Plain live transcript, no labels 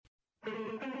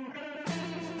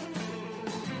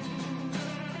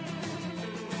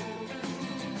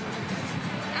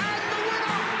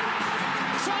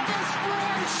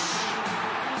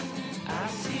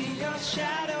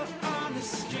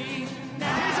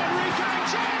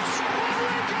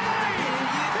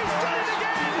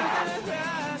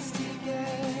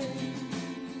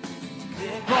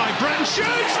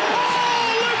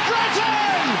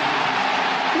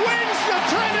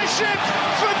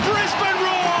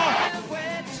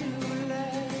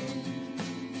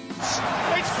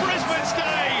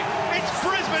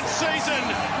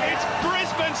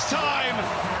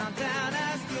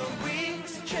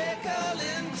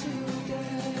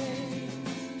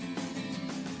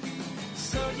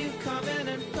saw you coming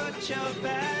and put your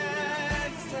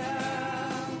bags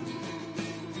down.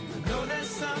 I know there's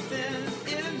something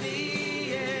in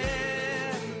the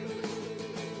air.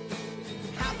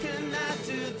 How can I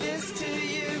do this to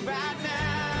you right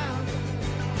now?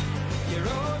 You're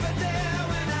over there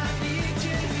when I need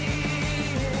you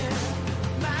here.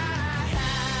 My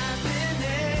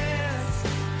happiness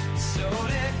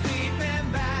slowly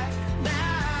creeping back.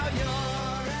 Now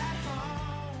you're at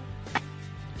home.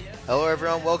 Hello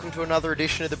everyone, welcome to another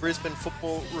edition of the Brisbane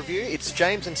Football Review. It's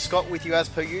James and Scott with you as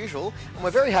per usual, and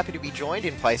we're very happy to be joined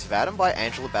in place of Adam by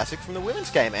Angela Bassick from the women's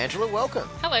game. Angela, welcome.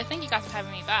 Hello, thank you guys for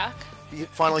having me back. You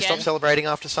finally Again. stopped celebrating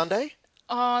after Sunday?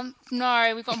 No,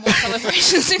 we've got more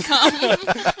celebrations to come.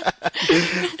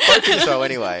 Hoping so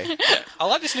anyway. I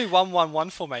like this new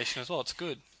 1-1-1 formation as well. It's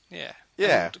good. Yeah.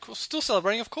 Yeah. And of course, still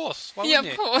celebrating, of course. Why Yeah,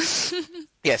 wouldn't of you? course.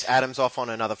 Yes, Adam's off on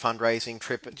another fundraising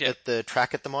trip at, Yeah. at the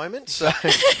track at the moment, so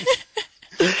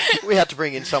we had to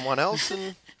bring in someone else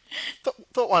and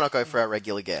thought why not go for our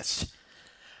regular guest.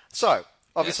 So,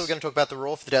 obviously Yes. we're going to talk about the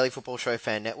Raw for the Daily Football Show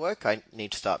Fan Network. I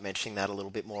need to start mentioning that a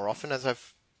little bit more often as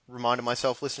I've reminded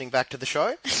myself listening back to the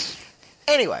show.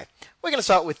 Anyway, we're going to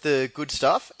start with the good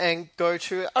stuff and go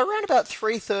to around about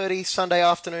 3:30 Sunday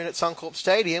afternoon at Suncorp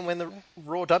Stadium when the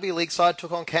Raw W League side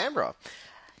took on Canberra.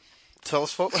 Tell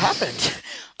us what happened.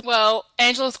 Well,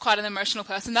 Angela's quite an emotional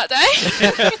person that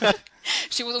day.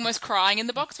 She was almost crying in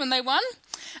the box when they won.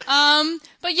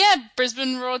 But yeah,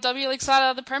 Brisbane Raw W League side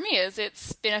are the premiers.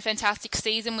 It's been a fantastic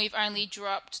season. We've only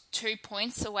dropped 2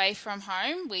 points away from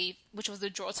home, which was the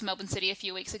draw to Melbourne City a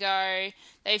few weeks ago.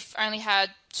 They've only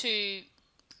had 2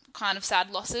 kind of sad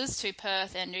losses to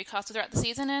Perth and Newcastle throughout the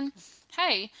season. And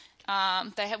hey,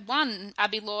 they have won.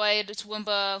 Abby Lloyd,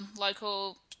 Toowoomba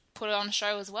local, put it on a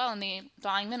show as well in the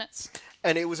dying minutes.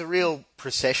 And it was a real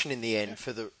procession in the end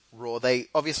for the Raw. They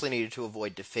obviously needed to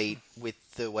avoid defeat with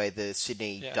the way the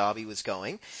Sydney derby was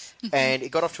going. And it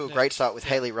got off to a great start with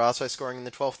Hayley Raso scoring in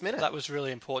the 12th minute. That was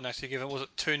really important, actually, given it was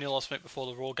 2-0 last minute before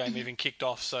the Raw game even kicked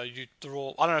off. So the Raw,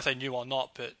 I don't know if they knew or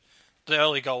not, but the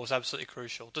early goal was absolutely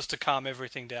crucial, just to calm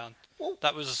everything down.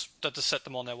 That just set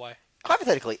them on their way.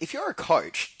 Hypothetically, if you're a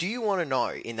coach, do you want to know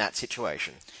in that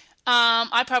situation?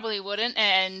 I probably wouldn't,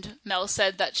 and Mel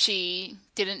said that she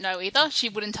didn't know either. She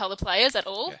wouldn't tell the players at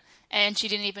all, and she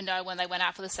didn't even know when they went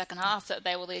out for the second half that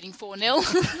they were leading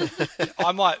 4-0.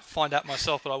 I might find out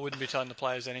myself, but I wouldn't be telling the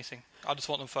players anything. I just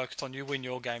want them focused on you win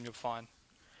your game, you're fine.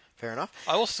 Fair enough.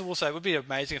 I also will say it would be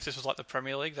amazing if this was like the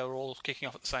Premier League. They were all kicking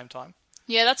off at the same time.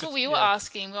 Yeah, that's what we were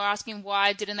asking. We were asking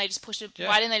why didn't they just push it? Yeah.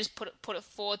 Why didn't they just put it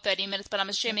forward 30 minutes? But I'm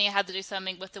assuming it had to do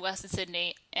something with the Western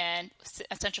Sydney and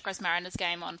Central Coast Mariners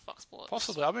game on Fox Sports.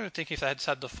 Possibly. I remember thinking if they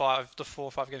had the 4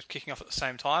 or 5 games kicking off at the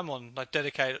same time, on like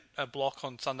dedicate a block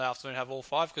on Sunday afternoon, have all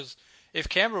 5. Because if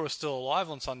Canberra was still alive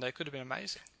on Sunday, it could have been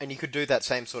amazing. And you could do that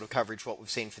same sort of coverage what we've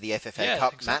seen for the FFA Yeah,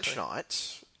 Cup exactly. match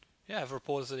nights. Yeah, have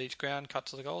reporters at each ground, cut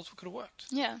to the goals. It could have worked.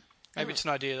 Yeah. Maybe it's an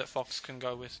idea that Fox can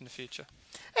go with in the future.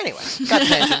 Anyway, that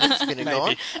tangent has been and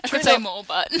gone. I could say more,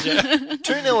 but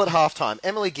 2-0 at half-time.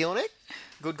 Emily Gilnick,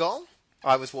 good goal.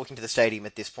 I was walking to the stadium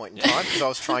at this point in time because I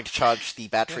was trying to charge the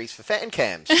batteries for fan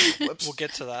cams. Whoops. We'll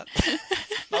get to that.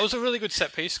 That was a really good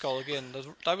set-piece goal again.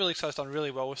 W League side's done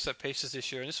really well with set-pieces this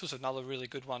year, and this was another really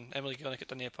good one. Emily Gilnick at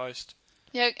the near post.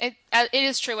 yeah, it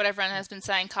is true what everyone has been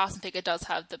saying. Carson Pickett does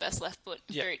have the best left foot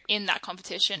boot in that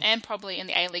competition, and probably in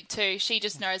the A-League too. She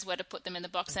just knows where to put them in the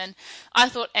box, and I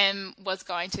thought Em was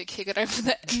going to kick it over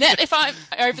the net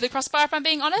over the crossbar, if I'm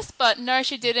being honest, but no,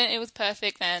 she didn't. It was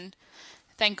perfect, and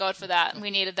thank God for that. We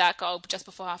needed that goal just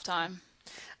before halftime.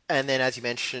 And then, as you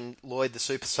mentioned, Lloyd, the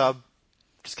super sub,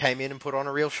 just came in and put on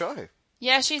a real show.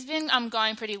 Yeah, she's been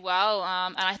going pretty well,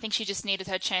 and I think she just needed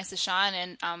her chance to shine,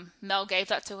 and Mel gave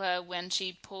that to her when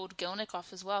she pulled Gilnick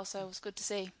off as well, so it was good to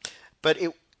see. But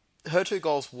her 2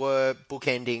 goals were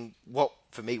bookending what,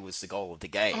 for me, was the goal of the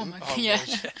game. Oh my God, yeah.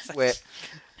 Where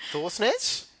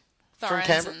Thorsnes from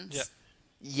Canberra? Thorensons.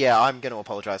 Yeah, I'm going to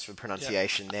apologise for the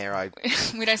pronunciation there.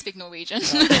 We don't speak Norwegian.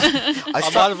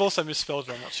 I might have also misspelled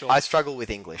it, I'm not sure. I struggle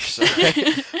with English. So.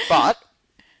 But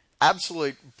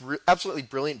absolutely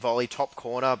brilliant volley, top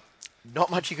corner. Not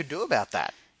much you could do about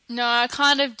that. No, I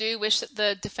kind of do wish that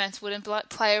the defence wouldn't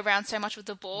play around so much with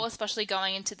the ball, especially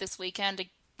going into this weekend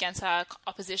against our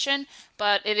opposition.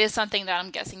 But it is something that I'm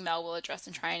guessing Mel will address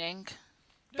in training.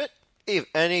 But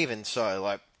even so,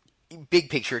 like, big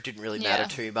picture, it didn't really matter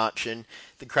too much, and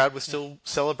the crowd was still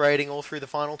celebrating all through the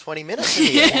final 20 minutes. In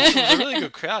the end. It was a really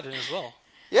good crowd in as well.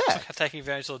 Yeah. Taking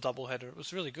advantage of the doubleheader. It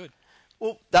was really good.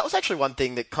 Well, that was actually one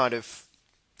thing that kind of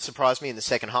surprised me in the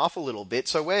second half a little bit.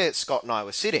 So where Scott and I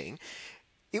were sitting,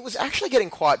 it was actually getting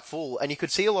quite full, and you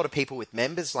could see a lot of people with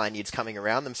members' lanyards coming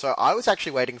around them. So I was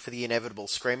actually waiting for the inevitable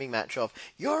screaming match of,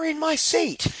 "You're in my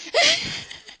seat!"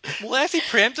 Well, they actually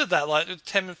preempted that, like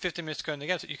 10 and 15 minutes ago in the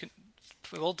game. So you can,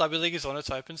 well, W League is on, it's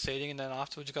open seating, and then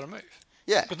afterwards you've got to move.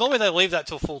 Yeah. Because normally they leave that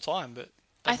till full time, but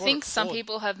I think some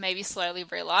people have maybe slowly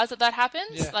realised that happens.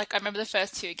 Yeah. Like, I remember the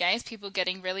first 2 games, people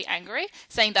getting really angry,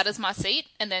 saying that is my seat,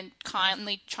 and then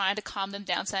kindly trying to calm them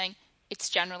down, saying it's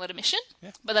general admission.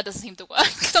 Yeah. But that doesn't seem to work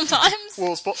sometimes.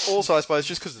 Well, also, I suppose,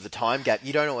 just because of the time gap,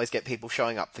 you don't always get people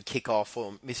showing up for kickoff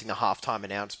or missing the halftime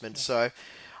announcement. So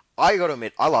I got to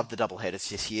admit, I loved the doubleheaders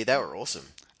this year. They were awesome.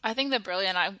 I think they're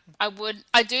brilliant.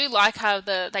 I do like how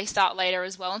they start later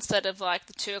as well instead of like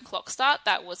the 2:00 start.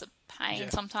 That was a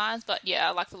pain sometimes, but yeah,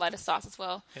 I like the later starts as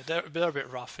well. Yeah, they're a bit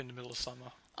rough in the middle of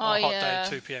summer. Oh, On a hot yeah. day,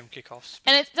 2 p.m. kickoffs.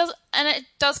 And it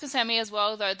does concern me as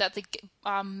well though that the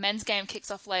men's game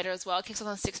kicks off later as well. It kicks off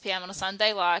on 6 p.m. on a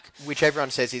Sunday. Like, Which everyone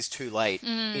says is too late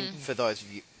for those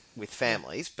of you with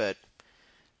families, but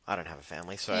I don't have a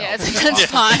family, so... yeah, it's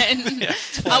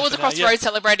fine. I was across the road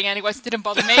celebrating anyway, so it didn't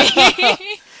bother me.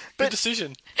 Good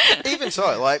decision. Even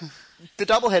so, like, the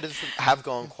doubleheaders have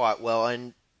gone quite well,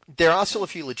 and there are still a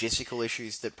few logistical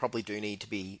issues that probably do need to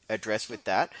be addressed with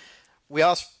that. We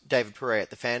asked David Perret at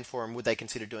the Fan Forum, would they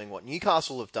consider doing what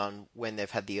Newcastle have done when they've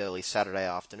had the early Saturday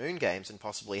afternoon games and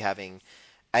possibly having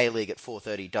A-League at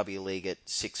 4:30, W-League at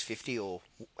 6:50, or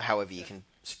however you can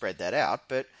spread that out,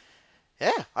 but...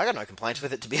 yeah, I got no complaints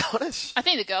with it, to be honest. I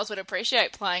think the girls would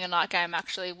appreciate playing a night game.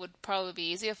 Actually, would probably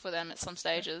be easier for them at some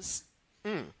stages.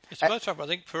 It's worth talking about. I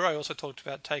think Perot also talked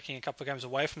about taking a couple of games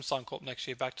away from Suncorp next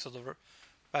year back to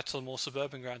the more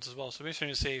suburban grounds as well. So it'll be interesting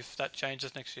to see if that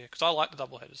changes next year. Because I like the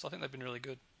doubleheaders. I think they've been really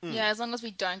good. Yeah, as long as we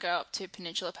don't go up to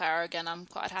Peninsula Power again, I'm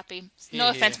quite happy. No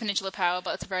offense, Peninsula Power,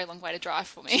 but it's a very long way to drive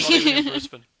for me. Not even in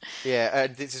Brisbane. Yeah,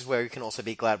 this is where we can also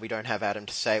be glad we don't have Adam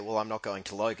to say, well, I'm not going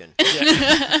to Logan.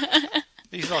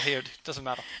 He's not here. It doesn't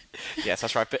matter. Yes,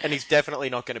 that's right. And he's definitely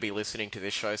not going to be listening to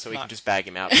this show, so we can just bag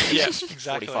him out for Yeah,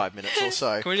 exactly. 45 minutes or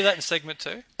so. Can we do that in segment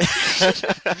 2?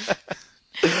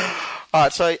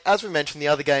 Alright, so as we mentioned, the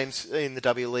other games in the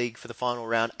W League for the final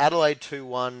round, Adelaide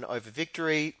 2-1 over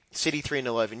Victory, City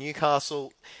 3-0 over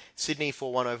Newcastle, Sydney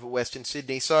 4-1 over Western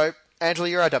Sydney. So, Angela,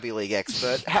 you're our W League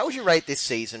expert. How would you rate this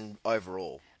season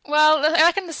overall? Well, I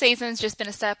reckon the season's just been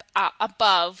a step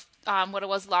above what it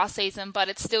was last season, but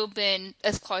it's still been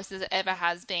as close as it ever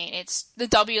has been. It's the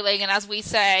W League, and as we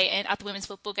say at the women's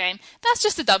football game, that's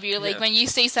just the W League. When you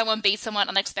see someone beat someone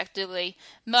unexpectedly,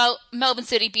 Melbourne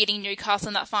City beating Newcastle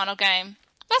in that final game,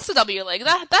 that's the W League.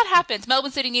 That happens.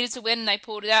 Melbourne City needed to win, and they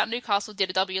pulled it out. Newcastle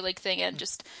did a W League thing and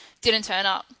just didn't turn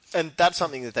up. And that's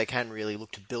something that they can really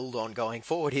look to build on going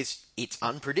forward, is it's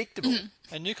unpredictable.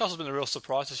 And Newcastle's been a real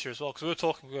surprise this year as well, because we were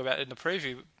talking about it in the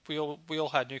preview. We all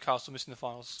had Newcastle missing the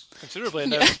finals considerably,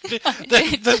 and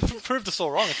they've proved us all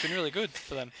wrong. It's been really good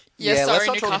for them. Yeah, sorry, let's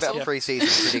not talk Newcastle. about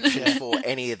pre-season predictions for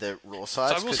any of the Raw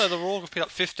sides. So I will say the Raw have picked up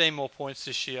 15 more points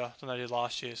this year than they did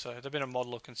last year, so they've been a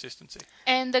model of consistency.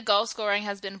 And the goal scoring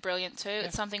has been brilliant too.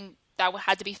 It's something that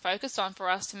had to be focused on for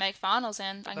us to make finals,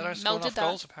 and They don't score Mel enough did that.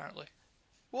 goals, apparently.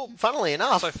 Well, funnily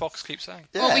enough, So Fox keeps saying.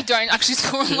 yeah, Well, we don't actually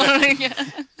score a lot.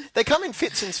 they come in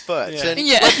fits and spurts. Yeah. And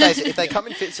Yeah. let's face it, if they come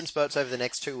in fits and spurts over the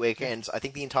next 2 weekends, I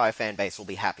think the entire fan base will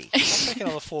be happy. I'll take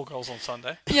another 4 goals on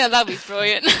Sunday. Yeah, that'd be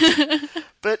brilliant.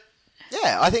 But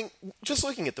yeah, I think just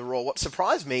looking at the Raw, what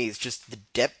surprised me is just the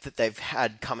depth that they've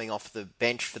had coming off the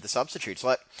bench for the substitutes.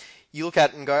 Like, you look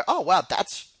at it and go, oh wow,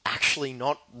 that's actually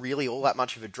not really all that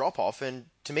much of a drop-off, and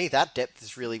to me that depth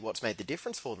is really what's made the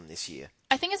difference for them this year.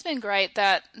 I think it's been great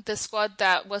that the squad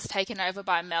that was taken over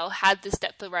by Mel had this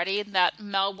depth already, and that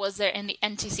Mel was there in the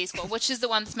NTC squad, which is the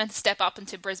one that's meant to step up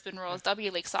into Brisbane Roar's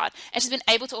W League side, and she's been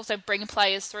able to also bring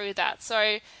players through that.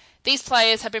 So these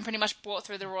players have been pretty much brought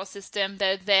through the Raw system.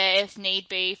 They're there if need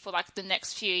be for like the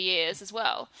next few years as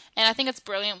well. And I think it's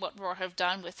brilliant what Raw have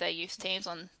done with their youth teams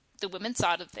on the women's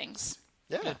side of things.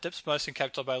 Yeah. Depth's mostly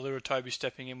captured by Lira Toby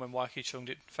stepping in when Waikiki Chung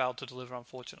failed to deliver,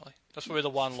 unfortunately. That's probably the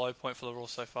one low point for the Raw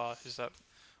so far, is that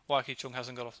Waikiki Chung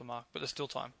hasn't got off the mark, but there's still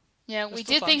time. Yeah, There's we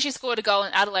still did time. think she scored a goal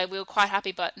in Adelaide. We were quite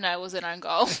happy, but no, it was an own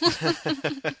goal.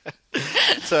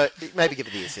 So maybe give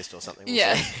it the assist or something. We'll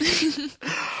Yeah. see.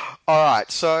 All right,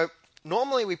 so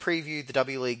normally we preview the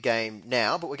W League game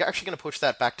now, but we're actually going to push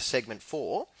that back to segment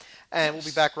 4, and we'll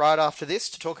be back right after this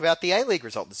to talk about the A-League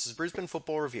result. This is Brisbane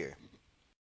Football Review.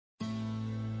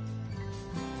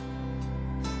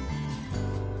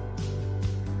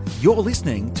 You're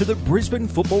listening to the Brisbane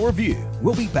Football Review.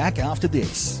 We'll be back after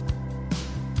this.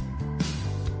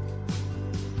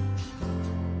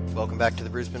 Welcome back to the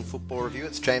Brisbane Football Review.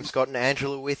 It's James Scott and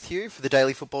Angela with you for the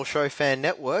Daily Football Show Fan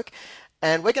Network.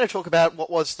 And we're going to talk about what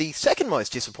was the second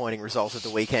most disappointing result of the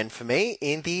weekend for me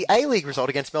in the A-League result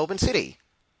against Melbourne City.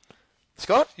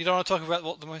 Scott? You don't want to talk about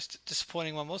what the most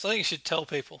disappointing one was? I think you should tell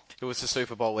people. It was the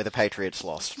Super Bowl where the Patriots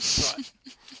lost. Right.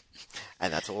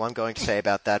 And that's all I'm going to say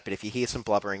about that. But if you hear some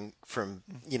blubbering from,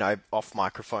 off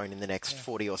microphone in the next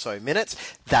 40 or so minutes,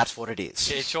 that's what it is.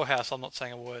 Yeah, it's your house. I'm not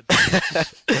saying a word.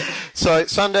 So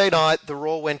Sunday night, the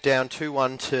Raw went down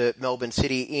 2-1 to Melbourne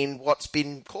City in what's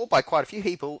been called by quite a few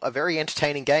people a very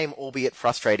entertaining game, albeit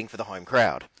frustrating for the home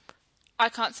crowd. I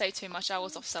can't say too much. I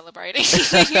was off celebrating.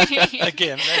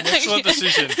 Again, an excellent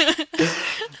decision.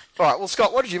 All right, well,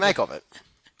 Scott, what did you make of it?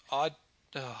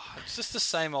 It's just the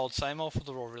same old for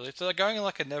the Raw, really. So they're going in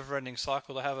like a never-ending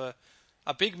cycle. They have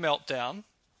a big meltdown,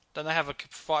 then they have a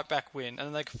fight-back win, and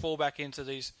then they fall back into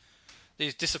these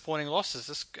disappointing losses.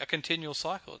 It's a continual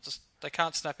cycle. They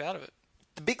can't snap out of it.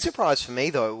 The big surprise for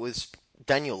me, though, was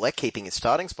Daniel Leck keeping his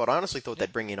starting spot. I honestly thought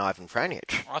they'd bring in Ivan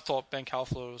Franjic. I thought Ben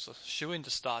Caulfield was a shoo-in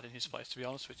to start in his place, to be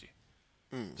honest with you.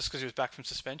 Just because he was back from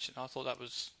suspension. I thought that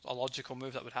was a logical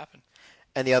move that would happen.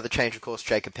 And the other change, of course,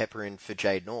 Jacob Pepper in for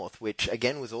Jade North, which,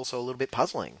 again, was also a little bit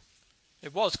puzzling.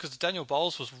 It was, because Daniel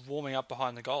Bowles was warming up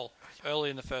behind the goal early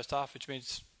in the first half, which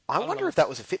means... I wonder if that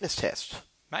was a fitness test.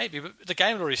 Maybe, but the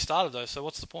game had already started, though, so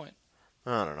what's the point?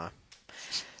 I don't know.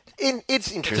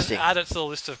 It's interesting. Just add it to the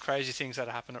list of crazy things that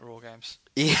happen at Raw games.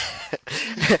 Yeah.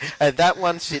 And that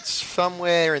one sits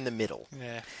somewhere in the middle.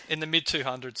 Yeah, in the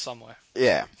mid-200s somewhere.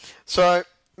 Yeah. So,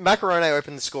 Macaroni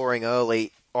opened the scoring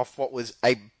early off what was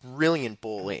a brilliant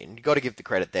ball in. You've got to give the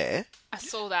credit there. I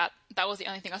saw that. That was the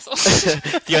only thing I saw.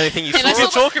 The only thing you And saw? I We saw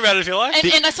can talk about it if you like.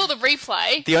 and I saw the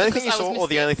replay. The only thing because you I was saw or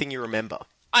the missing only it. thing you remember?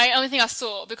 Only thing I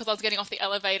saw because I was getting off the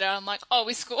elevator. I'm like, oh,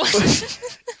 we scored.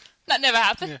 That never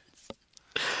happened.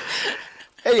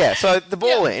 Yeah, so the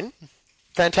ball in.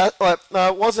 Fantastic.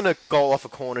 It wasn't a goal off a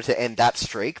corner to end that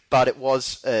streak, but it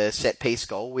was a set-piece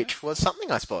goal, which was something,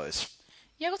 I suppose.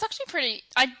 Yeah, it was actually pretty...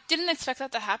 I didn't expect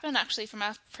that to happen, actually, from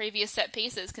our previous set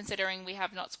pieces, considering we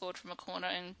have not scored from a corner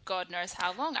in God knows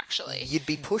how long, actually. You'd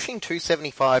be pushing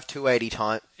 275, 280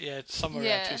 times. Yeah, it's somewhere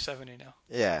around 270 now.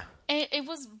 Yeah. It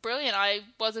was brilliant. I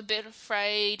was a bit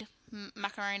afraid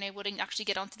Macaroni wouldn't actually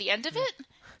get onto the end of it.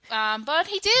 But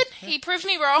he did. He proved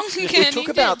me wrong. It took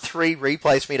about 3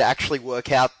 replays for me to actually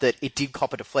work out that it did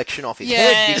cop a deflection off his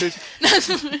head,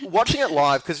 because watching it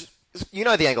live, because you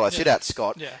know the angle I sit at,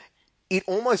 Scott, Yeah. it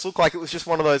almost looked like it was just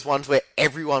one of those ones where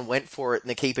everyone went for it and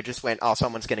the keeper just went, oh,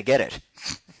 someone's going to get it.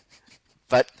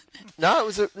 But no, it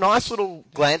was a nice little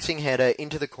glancing header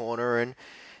into the corner, and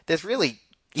there's really,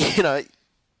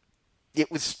 it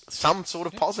was some sort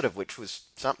of positive, which was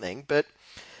something, but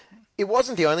it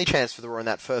wasn't the only chance for the Raw in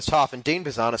that first half, and Dean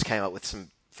Bazanis came up with some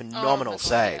phenomenal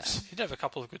saves. He did have a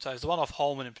couple of good saves. The one off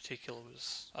Holman in particular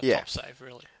was a top save,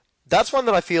 really. That's one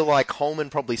that I feel like Holman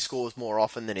probably scores more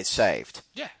often than is saved.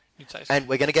 Yeah, you'd say so. And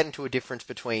we're going to get into a difference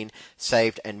between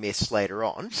saved and missed later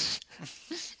on.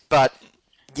 But,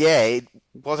 yeah, it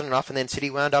wasn't enough, and then City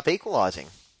wound up equalising.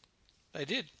 They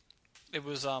did. It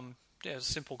was, it was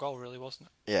a simple goal, really, wasn't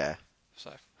it? Yeah.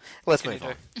 So Let's what move can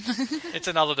on. you do? It's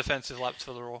another defensive lapse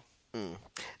for the Raw.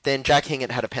 Then Jack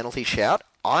Hingett had a penalty shout.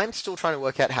 I'm still trying to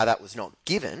work out how that was not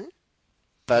given,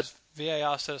 but...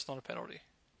 VAR said it's not a penalty.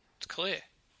 It's clear.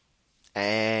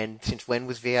 And since when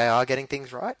was VAR getting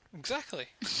things right? Exactly.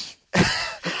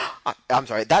 I'm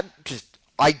sorry,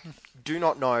 I do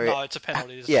not know... No, it's a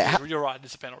penalty. Yeah. You're right,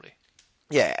 it's a penalty.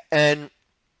 Yeah, and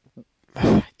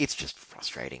it's just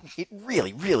frustrating. It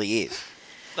really, really is.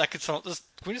 That could can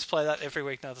we just play that every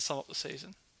week now to sum up the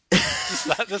season?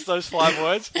 just those 5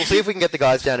 words. We'll see if we can get the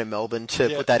guys down in Melbourne to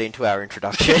put that into our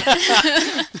introduction.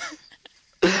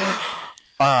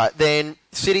 Alright, then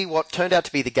City, what turned out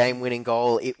to be the game-winning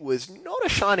goal, it was not a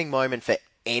shining moment for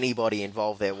anybody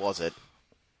involved there, was it?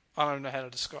 I don't know how to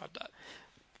describe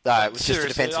that. It was just a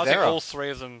defensive I think error. all 3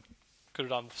 of them could have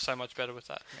done so much better with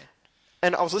that.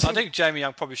 And I was listening... I think Jamie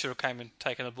Young probably should have came and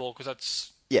taken the ball, because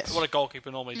that's what a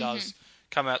goalkeeper normally does.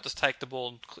 Come out, just take the ball,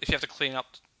 and if you have to clean up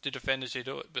the defenders, you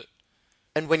do it. But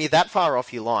And when you're that far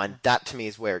off your line, that to me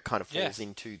is where it kind of falls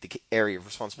into the area of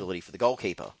responsibility for the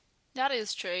goalkeeper. That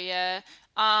is true, yeah.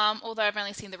 Although I've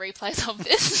only seen the replays of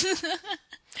this.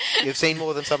 You've seen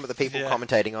more than some of the people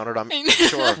commentating on it, I'm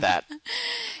sure of that.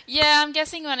 Yeah, I'm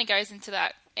guessing when it goes into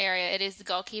that area, it is the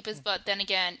goalkeeper's. But then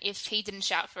again, if he didn't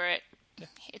shout for it,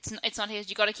 it's not his.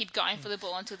 You've got to keep going for the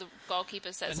ball until the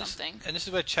goalkeeper says something. And this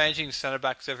is where changing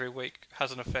centre-backs every week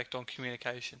has an effect on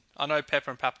communication. I know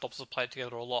Pepper and Papadopoulos have played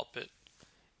together a lot, but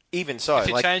even so, if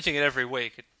you're changing it every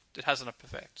week, it has an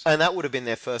effect. And that would have been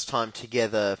their first time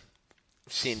together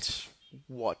since,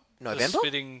 November? The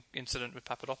spitting incident with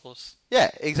Papadopoulos.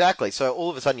 Yeah, exactly. So all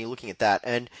of a sudden you're looking at that,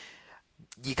 and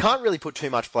you can't really put too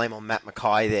much blame on Matt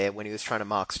Mackay there when he was trying to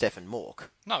mark Stefan Mork.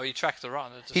 No, he tracked the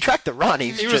run. He tracked the run.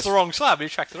 He was the wrong slab, but he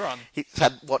tracked the run. He's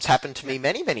had what's happened to me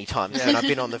many, many times when I've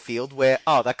been on the field where,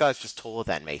 that guy's just taller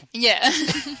than me. Yeah.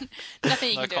 Nothing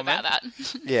you No can do comment. about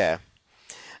that. Yeah.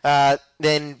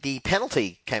 Then the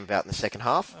penalty came about in the second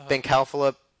half. Ben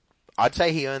Kalfala, I'd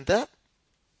say he earned that.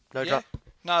 No Yeah. drop.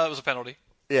 No, that was a penalty.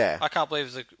 Yeah. I can't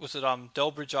believe was it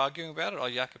Delbridge arguing about it or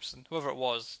Jakobsen? Whoever it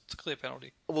was, it's a clear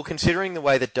penalty. Well, considering the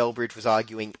way that Delbridge was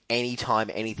arguing any time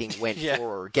anything went Yeah. for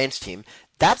or against him,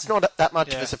 that's not that much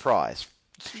of Yeah. a surprise.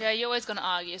 Yeah, you're always going to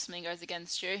argue if something goes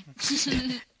against you.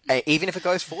 Even if it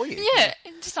goes for you. Yeah,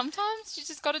 sometimes you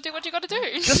just got to do what you got to do.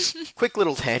 Just quick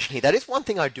little tangent here. That is one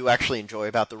thing I do actually enjoy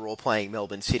about the Raw playing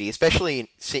Melbourne City, especially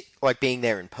like being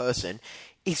there in person,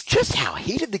 is just how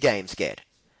heated the games get.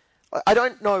 I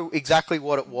don't know exactly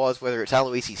what it was, whether it's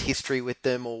Aloisi's history with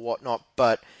them or whatnot,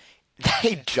 but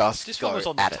they just This go one was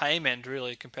on the at it. tame end,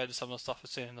 really, compared to some of the stuff I've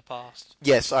seen in the past.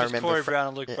 Yes, I Because remember Corey Brown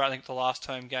and Luke Bradley, the last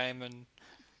home game, and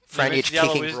Franich the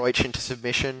kicking Aloisi- Roach into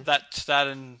submission. that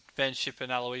and Benship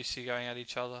and Aloisi going at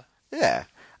each other. Yeah.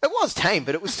 It was tame,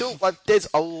 but it was still, there's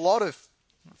a lot of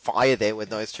fire there when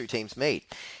those two teams meet.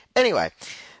 Anyway,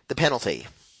 the penalty.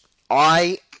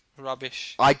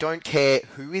 Rubbish. I don't care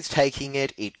who is taking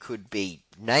it. It could be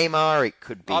Neymar. It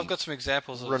could be I've got some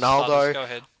examples of Ronaldo. starters. Go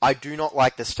ahead. I do not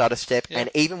like the stutter step. Yeah. And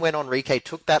even when Enrique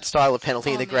took that style of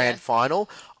penalty in the grand man. final,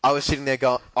 I was sitting there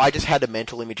going, I just had a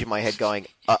mental image in my head going,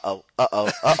 uh-oh.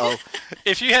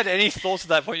 If you had any thoughts at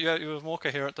that point, you were more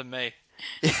coherent than me.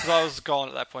 Because I was gone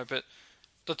at that point. But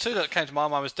the two that came to my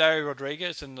mind was Dario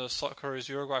Rodriguez in the Socceroos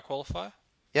Uruguay qualifier.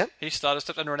 Yep. He starter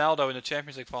stepped, and Ronaldo in the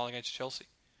Champions League final against Chelsea.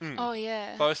 Oh,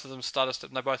 yeah. Both of them starter stepped,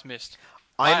 and they both missed.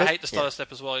 I'm I a- hate the starter yeah.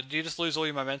 step as well. You just lose all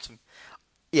your momentum.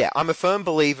 Yeah, I'm a firm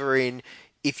believer in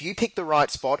if you pick the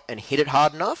right spot and hit it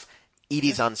hard enough, it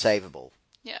is unsavable.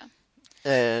 Yeah.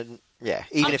 And yeah,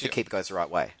 even if the you. keeper goes the right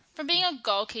way. From being a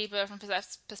goalkeeper from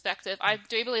perspective, I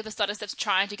do believe the stutter step's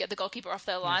trying to get the goalkeeper off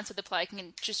their line so the player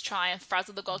can just try and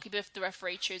frazzle the goalkeeper if the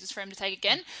referee chooses for him to take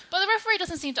again. But the referee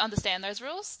doesn't seem to understand those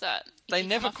rules. That They you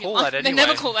never come off your call line- that They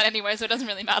never anyway. call that anyway, so it doesn't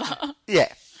really matter.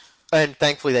 Yeah. And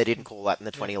thankfully they didn't call that in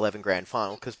the 2011 grand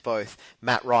final because both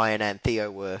Matt Ryan and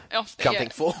Theo were jumping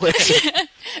yeah. forward.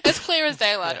 As clear as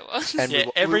daylight it was. And Yeah,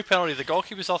 we- every penalty, the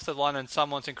goalkeeper's off the line and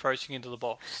someone's encroaching into the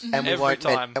box. And we every won't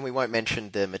time. and we won't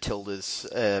mention the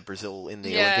Matildas Brazil in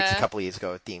the Yeah. Olympics a couple of years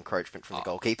ago with the encroachment from the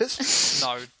goalkeepers.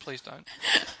 No, please don't.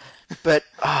 But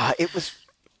it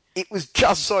was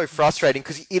just so frustrating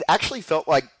because it actually felt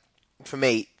like, for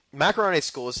me, Macaroni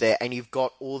scores there and you've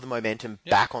got all the momentum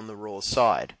back on the Raw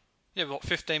side. Yeah, but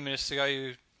 15 minutes to go,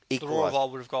 the Equalise. Raw of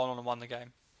old would have gone on and won the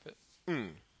game. But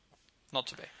not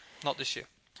to be. Not this year.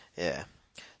 Yeah.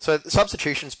 So the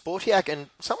substitutions, Bortiak and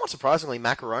somewhat surprisingly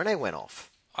Macaroni went off.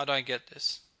 I don't get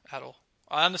this at all.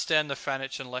 I understand the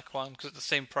Franich and Lek one because it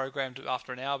seemed programmed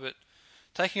after an hour, but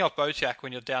taking off Botiak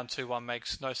when you're down 2-1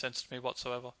 makes no sense to me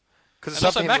whatsoever. Because And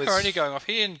also Macaroni going off.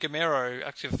 He and Gamero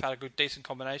actually have had a good, decent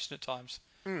combination at times.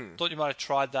 Thought you might have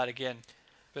tried that again,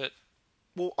 but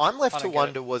Well, I'm left I to don't get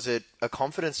wonder, it. was it a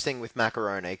confidence thing with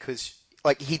Macaroni? Because,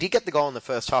 he did get the goal in the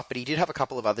first half, but he did have a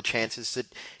couple of other chances that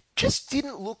just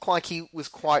didn't look like he was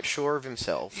quite sure of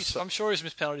himself. I'm sure he's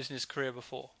missed penalties in his career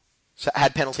before. So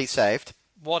had penalties saved.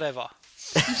 Whatever.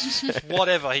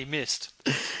 Whatever he missed.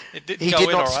 It didn't He go did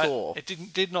in not all right. score.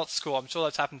 It did not score. I'm sure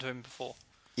that's happened to him before.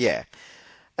 Yeah.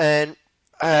 And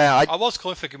I I was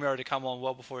calling for Gamero to come on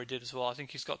well before he did as well. I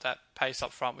think he's got that pace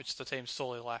up front, which the team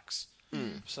sorely lacks.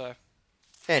 So,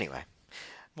 anyway,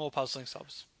 more puzzling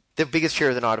subs. the biggest cheer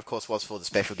of the night, of course, was for the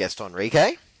special guest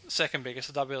Enrique. Second biggest,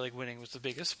 the W League winning was the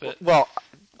biggest, but Well,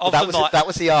 Of that the was night. that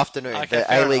was the afternoon. Okay, the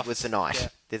fair A-League enough. was the night. Yeah.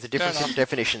 There's a difference Fair in enough.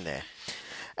 definition there.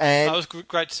 And it was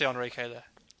great to see Enrique there.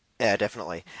 yeah,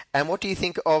 definitely. And what do you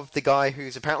think of the guy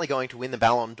who's apparently going to win the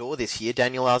Ballon d'Or this year,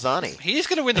 Daniel Arzani? He is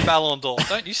going to win the Ballon d'Or.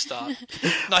 Don't you start.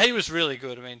 No, he was really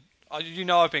good. I mean,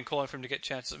 I've been calling for him to get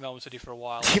chances at Melbourne City for a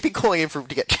while. You've been calling him to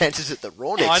get chances at the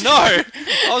Raw next I year.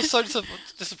 know. I was so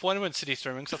disappointed when City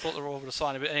threw him because I thought the Raw would have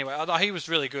signed him. But anyway, he was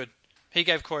really good. He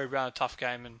gave Corey Brown a tough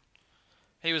game, and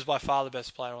he was by far the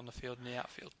best player on the field and the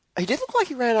outfield. He did look like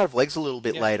he ran out of legs a little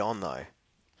bit Yeah. late on, though.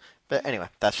 But anyway,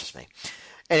 that's just me.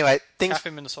 Anyway, things. Cap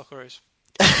him in the Socceroos.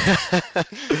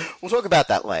 We'll talk about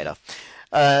that later.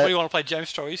 What do you want to play,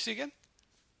 James Troisi again?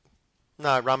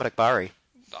 No, Ramadak Bari.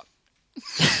 No.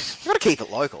 You've got to keep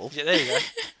it local. Yeah, there you go.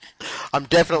 I'm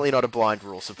definitely not a blind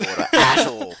rule supporter at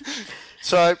all.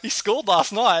 So, He scored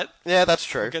last night. yeah, that's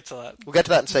true. We'll get to that. We'll get to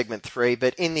that in segment 3,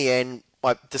 but in the end,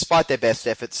 despite their best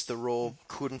efforts, the Raw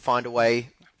couldn't find a way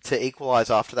to equalise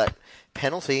after that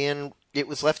penalty, and it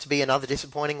was left to be another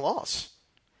disappointing loss.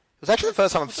 It was actually the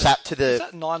first time I've sat to Is the...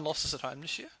 that 9 losses at home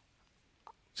this year?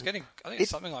 I think it's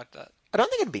something like that. I don't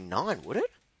think it'd be 9, would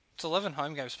it? It's 11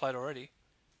 home games played already.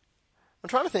 I'm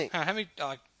trying to think. How many?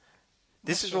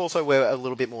 This is also where a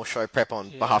little bit more show prep on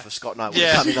behalf of Scott and I will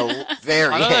Yeah. come in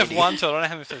very I don't know if handy. one, two. I don't know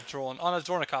how many they've drawn. Oh, no, they've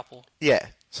drawn a couple. Yeah.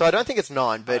 So I don't think it's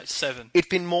 9, but Right, 7. it's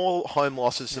been more home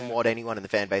losses than what anyone in the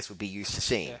fan base would be used to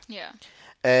seeing. Yeah. Yeah.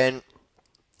 And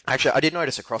actually, I did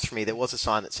notice across from me there was a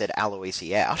sign that said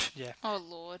Aloisi out. Yeah. Oh,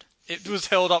 Lord. It was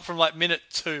held up from like minute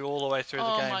 2 all the way through the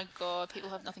Oh, game. my God. People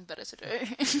have nothing better to do.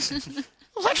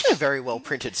 It was actually a very well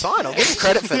printed sign. I'll give him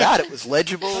credit for that. It was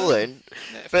legible and...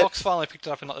 Yeah, but- Fox finally picked it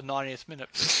up in like the 90th minute.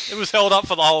 It was held up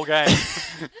for the whole game.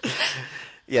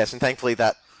 Yes, and thankfully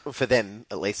that, for them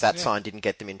at least, that sign didn't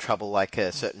get them in trouble like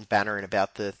a certain banner in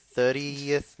about the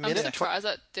 30th I'm minute. surprised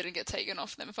that didn't get taken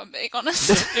off them, if I'm being honest.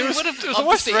 It was, Would have it was loved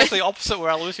almost to see directly opposite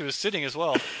where Alusi was sitting as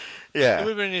well. It would Yeah.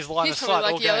 have been in his line He's of probably sight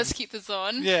all like, yeah, game. let's keep this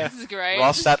on. Yeah. This is great.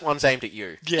 Ross, that one's aimed at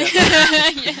you. Yeah.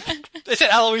 They said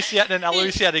Aloisi out and then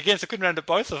Aloisi out again, so I couldn't round to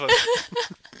both of them.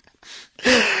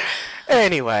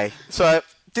 Anyway, so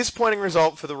disappointing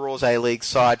result for the Raw's A-League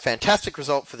side, fantastic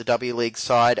result for the W League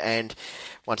side, and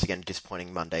once again,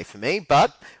 disappointing Monday for me,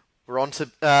 but we're on to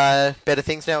better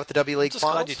things now with the W League Just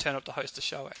finals. glad you turned up to host the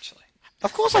show, actually.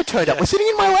 Of course I turned up. We're sitting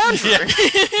in my lounge room.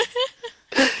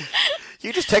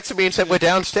 You just texted me and said we're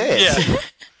downstairs. Yeah.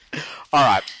 All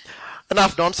right.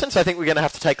 Enough nonsense. I think we're going to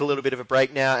have to take a little bit of a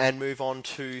break now and move on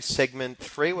to segment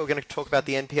 3, where we're going to talk about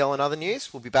the NPL and other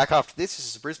news. We'll be back after this. This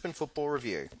is the Brisbane Football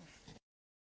Review.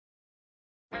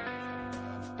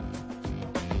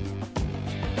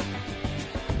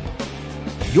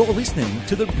 You're listening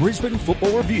to the Brisbane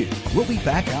Football Review. We'll be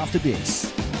back after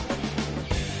this.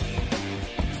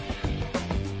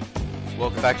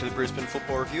 Welcome back to the Brisbane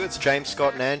Football Review. It's James,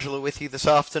 Scott and Angela with you this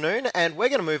afternoon, and we're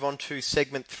going to move on to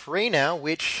segment 3 now,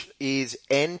 which is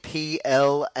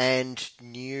NPL and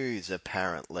news,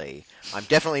 apparently. I'm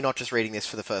definitely not just reading this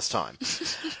for the first time.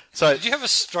 So, Did you have a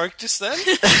stroke just then?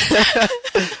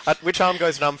 which arm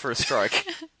goes numb for a stroke?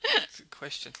 Good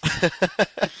question.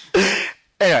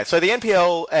 Anyway, so the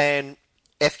NPL and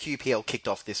FQPL kicked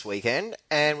off this weekend,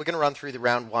 and we're going to run through the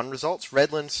round 1 results.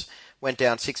 Redlands went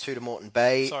down 6-2 to Moreton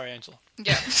Bay. Sorry, Angela.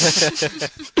 Yeah.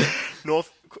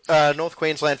 North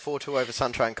Queensland 4-2 over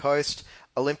Sunshine Coast.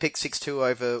 Olympic 6-2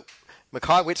 over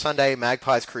Mackay Whitsunday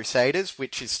Magpies Crusaders,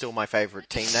 which is still my favourite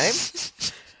team name.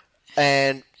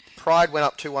 And Pride went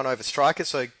up 2-1 over Strikers,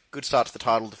 so good start to the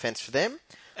title defence for them.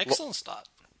 Excellent start.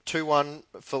 2-1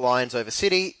 for Lions over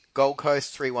City. Gold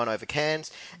Coast 3-1 over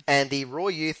Cairns. And the Raw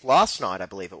Youth last night, I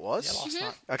believe it was. Yeah, last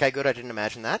night. Okay, good. I didn't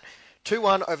imagine that.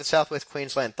 2-1 over South West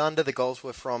Queensland Thunder. The goals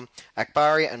were from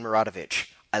Akbari and Muradovic.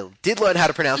 I did learn how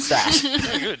to pronounce that.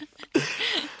 Very good.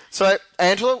 So,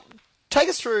 Angela, take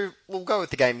us through. We'll go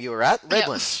with the game you were at,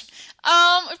 Redlands.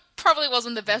 It probably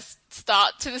wasn't the best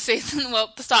start to the season.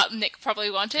 Well, the start Nick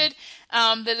probably wanted.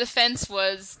 The defence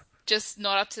was just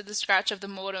not up to the scratch of the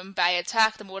Moreton Bay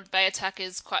attack. The Moreton Bay attack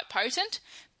is quite potent.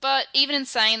 But even in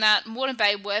saying that, Moreton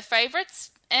Bay were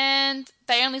favourites, and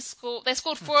they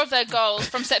scored 4 of their goals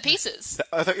from set pieces.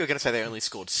 I thought you were going to say they only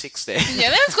scored 6 there.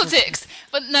 Yeah, they only scored 6.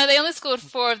 But no, they only scored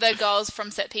 4 of their goals from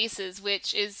set pieces,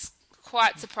 which is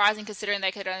quite surprising considering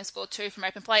they could only score 2 from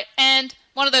open play. And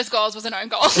one of those goals was an own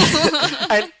goal.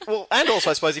 and also,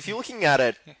 I suppose, if you're looking at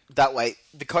it that way,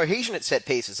 the cohesion at set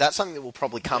pieces, that's something that will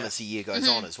probably come as the year goes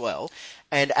on as well.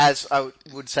 And as I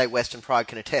would say Western Pride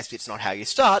can attest, it's not how you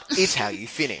start, it's how you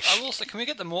finish. I will say, can we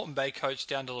get the Moreton Bay coach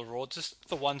down to the Raw just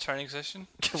for one training session?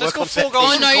 So Work score on set 4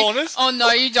 goals from no, corners. oh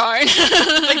no, you don't.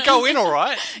 They go in all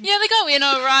right. Yeah, they go in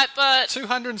all right, but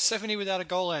 270 without a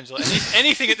goal, Angela.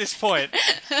 Anything at this point.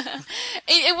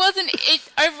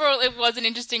 overall it was an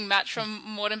interesting match from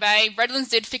Moreton Bay. Redlands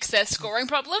did fix their scoring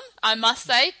problem, I must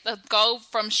say. The goal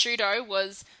from Shudo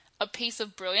was a piece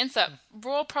of brilliance that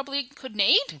Raw probably could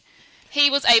need. He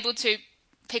was able to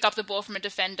pick up the ball from a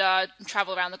defender,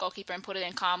 travel around the goalkeeper and put it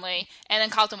in calmly. And then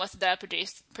Carlton Westerdale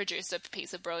produced a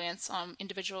piece of brilliance,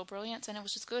 individual brilliance, and it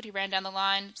was just good. He ran down the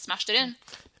line, smashed it in.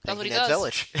 That's what he Ned does.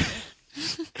 Zelich.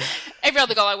 Every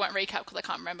other goal I won't recap because I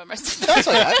can't remember most of them. That's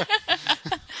okay.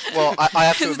 Well, I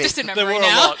have to It's admit, just in There memory were a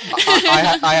now. lot.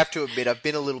 I have to admit, I've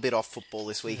been a little bit off football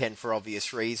this weekend for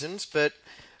obvious reasons, but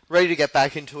ready to get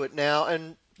back into it now,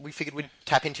 and we figured we'd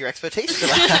tap into your expertise for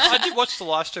that. I did watch the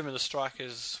live stream of the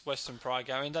Strikers Western Pride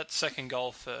game. I mean, that second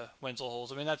goal for Wenzel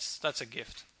Halls, I mean, that's a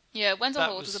gift. Yeah, Wenzel That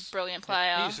Hall was a brilliant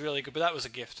player. Yeah, he's really good, but that was a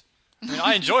gift. I mean,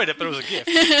 I enjoyed it, but it was a gift.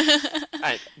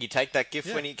 Hey, you take that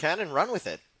gift when you can and run with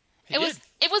it. It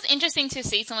was interesting to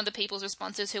see some of the people's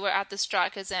responses who were at the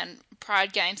Strikers and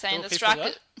Pride game saying There the were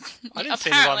people Strikers I didn't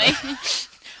see anyone apparently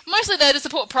mostly there to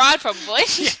support Pride probably.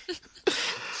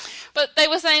 But they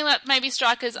were saying that maybe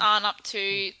Strikers aren't up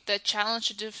to the challenge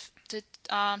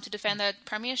to defend their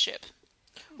premiership.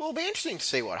 Well, it'll be interesting to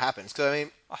see what happens. Because I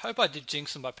mean, I hope I did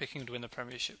jinx them by picking to win the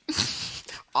premiership.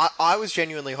 I was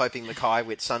genuinely hoping Mackay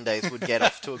with Sundays would get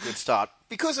off to a good start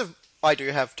because I do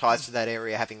have ties to that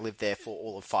area, having lived there for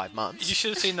all of 5 months. You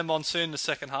should have seen the monsoon the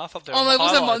second half up there. Oh, on the there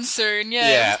was a highlights. monsoon.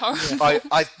 Yeah, it was horrible.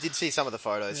 I did see some of the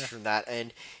photos from that,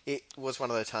 and it was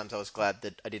one of those times I was glad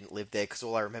that I didn't live there because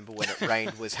all I remember when it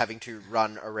rained was having to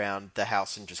run around the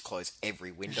house and just close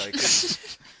every window.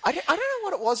 'Cause I don't know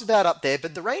what it was about up there,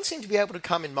 but the rain seemed to be able to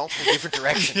come in multiple different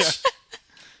directions.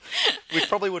 Which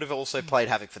probably would have also played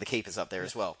havoc for the keepers up there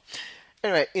as well.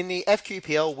 Anyway, in the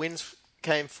FQPL, wins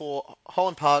came for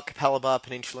Holland Park, Capalaba,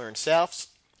 Peninsula and Souths,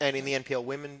 and in the NPL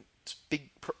women's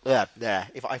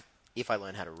if I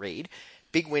learn how to read,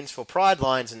 big wins for Pride,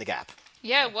 Lions and the Gap.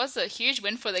 Yeah, it was a huge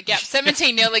win for the Gap.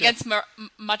 17-0 against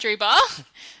Mudgee Bar.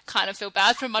 Kind of feel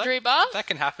bad for Mudgee Bar. That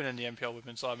can happen in the NPL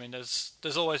women's. So, I mean,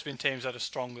 there's always been teams that are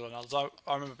stronger than others.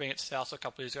 I remember being at South a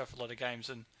couple of years ago for a lot of games,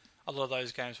 and a lot of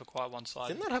those games were quite one-sided.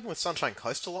 Didn't that happen with Sunshine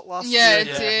Coast a lot last Yeah, year it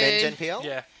in the did. men's NPL?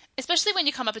 Yeah. Especially when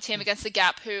you come up a team against the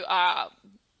Gap, who are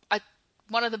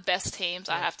one of the best teams,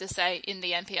 I have to say, in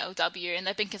the NPLW, and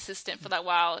they've been consistent for that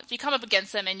while. If you come up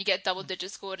against them and you get double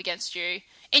digits scored against you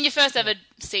in your first ever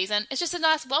season, it's just a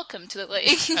nice welcome to the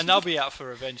league. And they'll be out for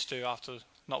revenge too after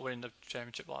not winning the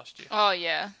championship last year. Oh,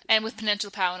 yeah. And with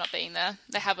Peninsula Power not being there,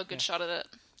 they have a good shot at it.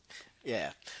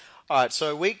 Yeah. Alright,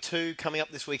 so week 2 coming up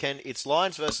this weekend, it's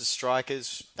Lions versus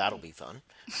Strikers. That'll be fun.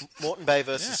 Moreton Bay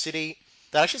versus City.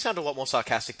 That actually sounded a lot more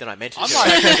sarcastic than I meant it I to. might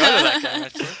actually go to that game,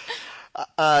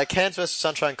 actually. Cairns versus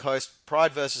Sunshine Coast,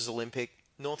 Pride versus Olympic,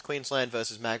 North Queensland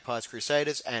versus Magpies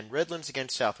Crusaders, and Redlands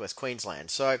against Southwest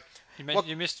Queensland. So,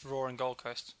 You missed Raw and Gold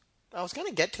Coast. I was going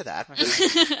to get to that.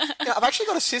 Yeah, I've actually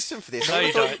got a system for this. No,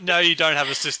 you don't. No, you don't have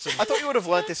a system. I thought you would have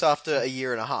learnt this after a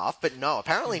year and a half, but no,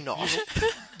 apparently not.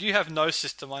 You have no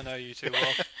system. I know you too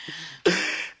well.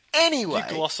 Anyway,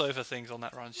 You gloss over things on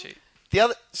that run sheet.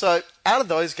 so out of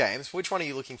those games, which one are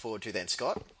you looking forward to then,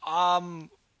 Scott?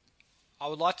 I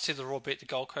would like to see the Raw beat the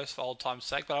Gold Coast for old time's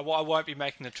sake, but I won't be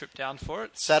making the trip down for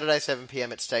it. Saturday, 7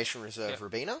 p.m. at Station Reserve,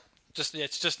 Robina.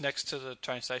 It's just next to the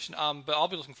train station. But I'll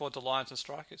be looking forward to Lions and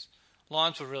Strikers.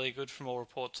 Lions were really good from all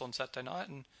reports on Saturday night,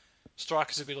 and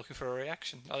Strikers will be looking for a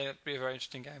reaction. I think it'll be a very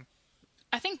interesting game.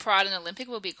 I think Pride and Olympic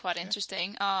will be quite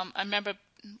interesting. I remember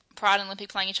Pride and Olympic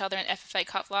playing each other in FFA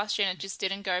Cup last year, and it just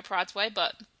didn't go Pride's way,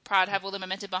 but Pride have all the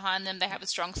momentum behind them. They have a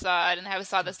strong side, and they have a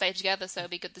side that stay together, so it'll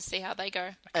be good to see how they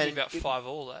go. It could be about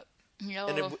 5-5 that.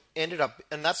 And it ended up,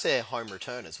 and that's their home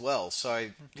return as well. So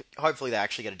hopefully they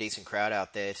actually get a decent crowd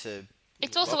out there to.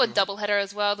 It's also a doubleheader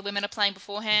as well. The women are playing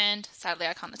beforehand. Sadly,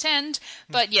 I can't attend,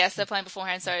 but yes, they're playing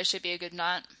beforehand, so it should be a good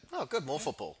night. Oh, good, more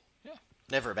football. Yeah.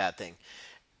 Never a bad thing.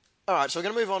 All right, so we're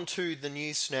going to move on to the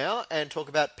news now and talk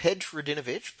about Pedj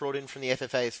Radinovic, brought in from the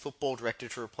FFA's football director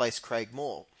to replace Craig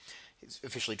Moore. He's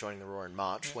officially joining the Roar in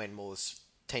March when Moore's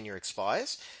tenure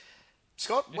expires.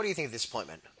 Scott, what do you think of this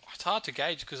appointment? It's hard to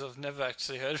gauge because I've never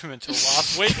actually heard of him until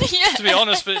last week, Yeah. to be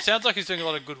honest, but it sounds like he's doing a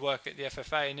lot of good work at the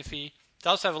FFA, and if he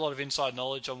does have a lot of inside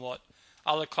knowledge on what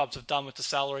other clubs have done with the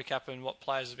salary cap and what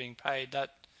players are being paid,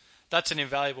 that's an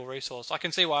invaluable resource. I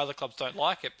can see why other clubs don't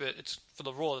like it, but it's for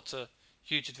the Raw, it's a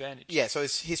huge advantage. Yeah, so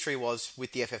his history was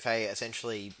with the FFA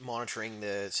essentially monitoring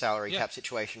the salary cap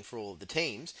situation for all of the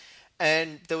teams.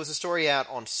 And there was a story out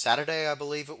on Saturday, I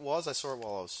believe it was. I saw it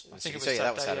while I was in the city. So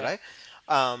that was Saturday.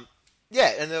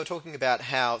 Yeah, and they were talking about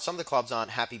how some of the clubs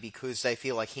aren't happy because they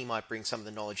feel like he might bring some of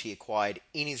the knowledge he acquired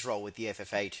in his role with the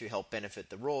FFA to help benefit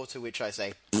the Raw, to which I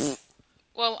say,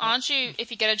 Well, aren't you, if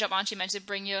you get a job, aren't you meant to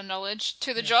bring your knowledge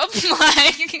to the job? Isn't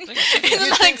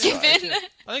that given?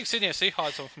 I think Sydney FC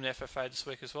hired someone from the FFA this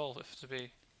week as well, to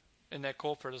be in their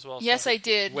corporate as well. Yes, so. they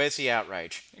did. where's the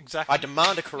outrage? Exactly. I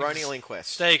demand a coronial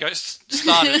inquest. There you go.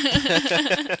 Start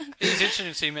it. It's interesting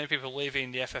to see many people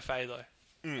leaving the FFA though.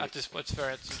 At this point,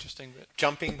 it's interesting, but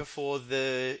Jumping before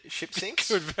the ship sinks?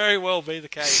 could very well be the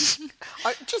case.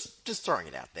 Just throwing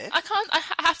it out there. I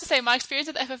have to say, my experience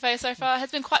at the FFA so far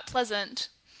has been quite pleasant.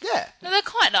 Yeah. No, they're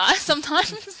quite nice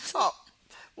sometimes. Oh,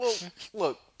 well,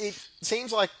 look, it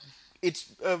seems like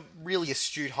it's a really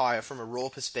astute hire from a Raw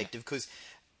perspective because,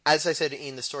 as I said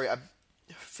in the story, I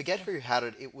forget who had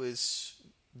it. It was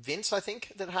Vince, I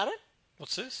think, that had it.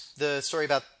 What's this? The story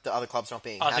about the other clubs not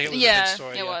being I happy. think it was a Yeah, good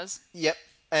story, it yeah. was. Yep.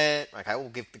 And okay, we'll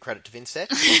give the credit to Vince there.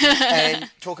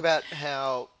 And talk about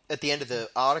how at the end of the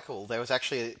article there was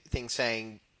actually a thing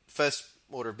saying first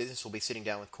order of business will be sitting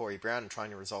down with Corey Brown and trying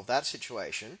to resolve that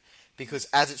situation, because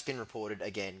as it's been reported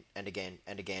again and again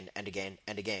and again and again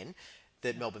and again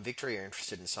that Melbourne Victory are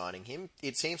interested in signing him,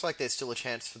 it seems like there's still a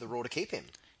chance for the Raw to keep him.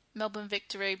 Melbourne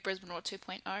Victory, Brisbane Roar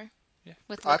 2.0. Yeah.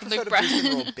 With I Luke prefer to Brown.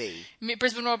 Brisbane Raw B.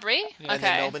 Brisbane Roar B? And Okay.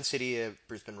 then Melbourne City are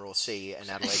Brisbane Raw C and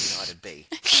Adelaide United B.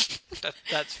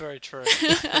 That's very true.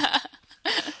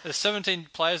 There's 17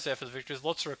 players there for the Victories,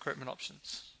 lots of recruitment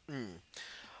options.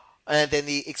 And then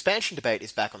the expansion debate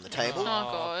is back on the table. Oh,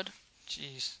 God.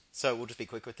 Jeez. So we'll just be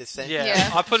quick with this then. Yeah,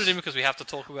 Yeah. I put it in because we have to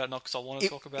talk about it, not because I want to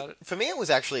talk about it. For me, it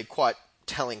was actually a quite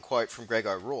telling quote from Greg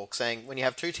O'Rourke saying, when you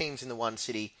have two teams in the one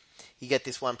city, you get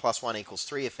this 1 + 1 =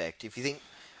 3 effect. If you think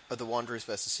of the Wanderers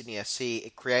versus Sydney FC,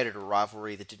 it created a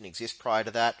rivalry that didn't exist prior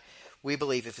to that. We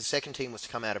believe if a second team was to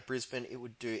come out of Brisbane, it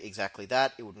would do exactly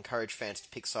that. It would encourage fans to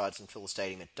pick sides and fill the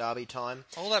stadium at derby time.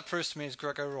 All that proves to me is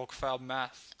Greg O'Rourke failed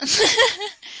math.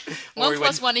 1 he +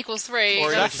 went- 1 = 3.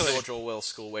 Or he went to Exactly. George Orwell's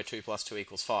school where 2 + 2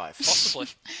 = 5. Possibly.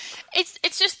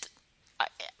 It's just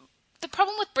the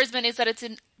problem with Brisbane is that it's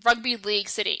a rugby league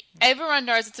city. Everyone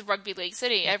knows it's a rugby league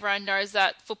city. Everyone knows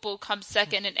that football comes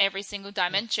second in every single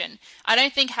dimension. I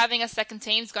don't think having a second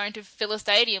team is going to fill a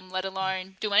stadium, let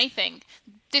alone do anything.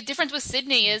 The difference with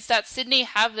Sydney is that Sydney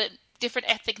have a different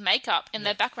ethnic makeup in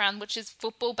their background, which is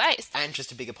football based. And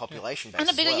just a bigger population base And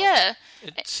a as bigger, well. yeah.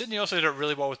 Sydney also did it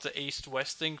really well with the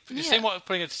east-west thing. It Yeah. seemed like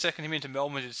putting a second team into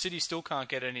Melbourne, City still can't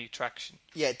get any traction.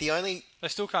 Yeah, the only... They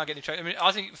still can't get any traction. I mean,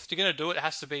 I think if you're going to do it, it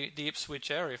has to be the Ipswich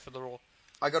area for the Raw.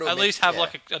 I got to At admit, least have yeah.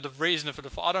 like a reason for the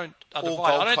divide. or I Gold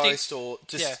don't think Coast or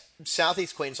just yeah.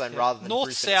 southeast Queensland rather than north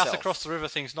Brisbane south itself. across the river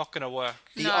thing's not going to work.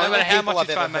 The No. only No matter how people much I've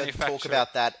you try ever and heard talk manufacture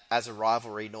about that as a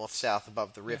rivalry north-south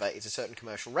above the river is a certain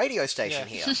commercial radio station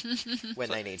Yeah. here when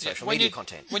they need social When media you-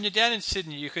 content. When you're down in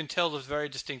Sydney, you can tell there's a very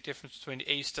distinct difference between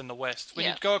the east and the west. When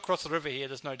Yeah. you go across the river here,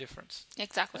 there's no difference.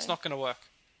 Exactly. It's not going to work.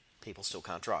 People still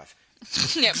can't drive.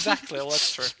 Yep. Exactly, well,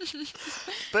 that's true.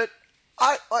 But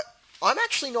I'm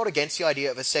actually not against the idea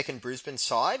of a second Brisbane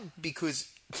side because,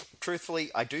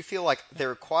 truthfully, I do feel like there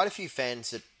are quite a few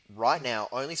fans that right now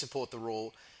only support the Raw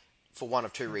for one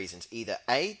of two reasons. Either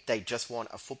A, they just want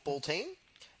a football team,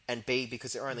 and B,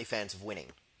 because they're only fans of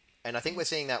winning. And I think we're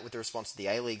seeing that with the response to the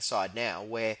A-League side now,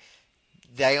 where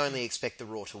they only expect the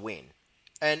Raw to win.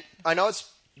 And I know it's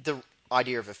the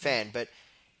idea of a fan, but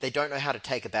they don't know how to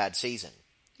take a bad season.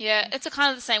 Yeah, it's a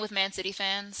kind of the same with Man City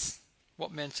fans.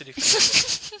 What Man City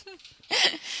fans?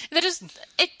 They're just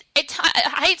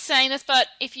I hate saying this, but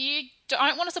if you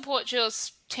don't want to support your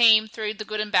team through the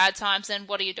good and bad times, then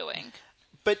what are you doing?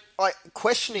 But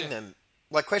questioning them,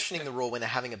 questioning the Raw when they're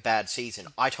having a bad season,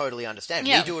 I totally understand.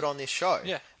 Yeah. We do it on this show.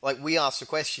 Yeah. We ask the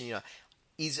question,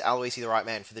 is Aloisi the right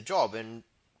man for the job? And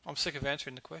I'm sick of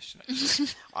answering the question. Actually.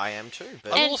 I am too.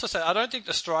 But I will also say, I don't think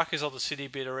the strikers of the City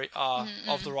bid are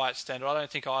of the right standard. I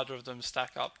don't think either of them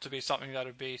stack up to be something that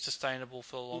would be sustainable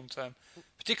for the long term.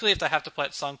 Particularly if they have to play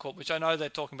at Suncorp, which I know they're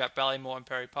talking about Ballymore and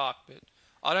Perry Park, but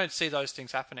I don't see those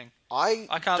things happening. I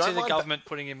can't don't see the mind government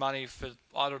putting in money for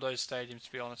either of those stadiums,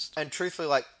 to be honest. And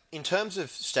truthfully, in terms of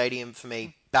stadium, for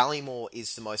me, Ballymore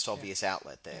is the most obvious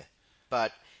outlet there.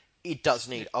 But it does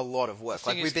need a lot of work.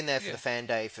 thing We've is- been there for yeah. the fan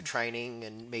day, for training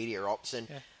and media ops, and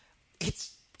Yeah.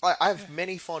 it's... I have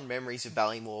many fond memories of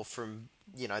Ballymore from,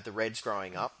 the Reds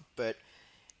growing up, but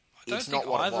I don't it's think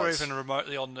not what it either are was. even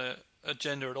remotely on the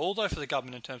agenda at all, though, for the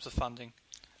government in terms of funding.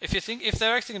 If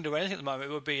they're actually going to do anything at the moment,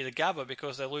 it would be the Gabba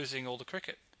because they're losing all the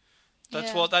cricket.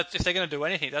 If they're going to do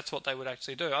anything, that's what they would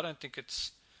actually do. I don't think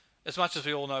it's, as much as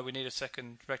we all know we need a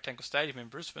second rectangle stadium in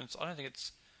Brisbane, I don't think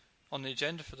it's on the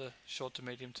agenda for the short to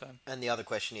medium term. And the other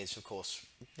question is, of course,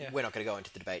 Yeah. we're not going to go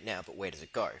into the debate now, but where does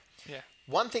it go? Yeah.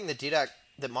 One thing that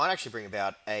that might actually bring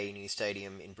about a new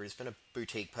stadium in Brisbane, a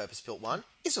boutique purpose-built one,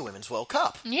 is the Women's World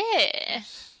Cup. Yeah.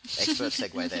 Expert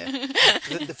segue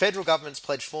there. The federal government's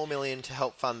pledged $4 million to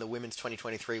help fund the Women's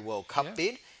 2023 World Cup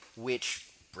bid, which,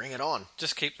 bring it on.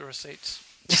 Just keep the receipts.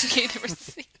 Just keep the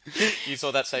receipt. You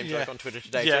saw that same Yeah. joke on Twitter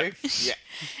today Yeah. too? Yeah.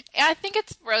 I think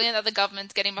it's brilliant that the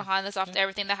government's getting behind this after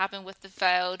everything that happened with the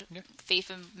failed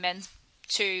FIFA Men's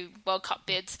 2 World Cup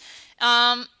bids.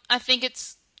 I think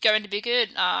it's going to be good.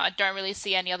 I don't really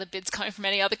see any other bids coming from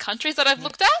any other countries that I've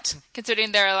looked at,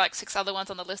 considering there are 6 other ones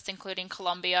on the list, including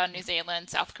Colombia, New Zealand,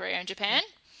 South Korea, and Japan.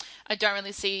 I don't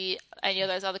really see any of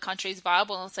those other countries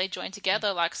viable unless they join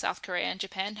together, like South Korea and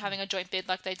Japan, having a joint bid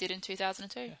like they did in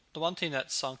 2002. The one thing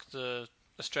that sunk the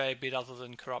Australia bid other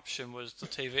than corruption was the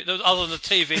TV. Other than the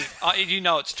TV,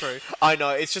 it's true. I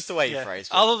know, it's just the way you Yeah.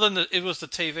 phrased it. Other than it was the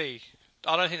TV.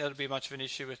 I don't think that would be much of an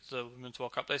issue with the Women's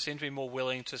World Cup. They seem to be more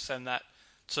willing to send that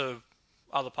to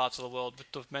other parts of the world.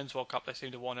 With the Men's World Cup, they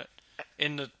seem to want it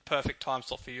in the perfect time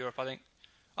slot for Europe. I think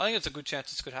I think it's a good chance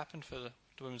this could happen for the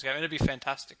women's game. It'd be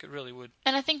fantastic. It really would.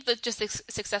 And I think that just the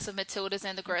success of Matildas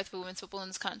and the growth of women's football in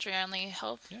this country only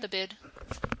help the bid.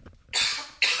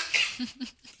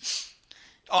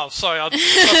 Oh, sorry. I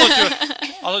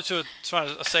thought you were trying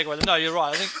to segue. No, you're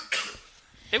right. I think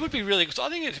it would be really good. I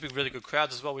think it'd be really good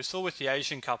crowds as well. We saw with the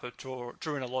Asian Cup, it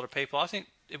drew in a lot of people. I think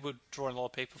it would draw in a lot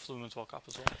of people for the Women's World Cup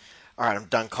as well. All right, I'm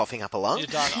done coughing up a lung. You're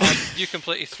done. You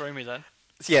completely threw me then.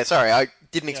 Yeah, sorry, I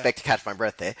didn't expect to catch my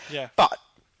breath there. Yeah. But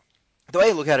the way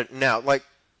you look at it now, like,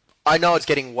 I know it's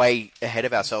getting way ahead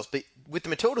of ourselves, but with the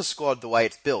Matilda squad, the way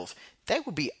it's built, they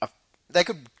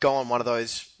could go on one of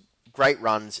those great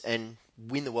runs and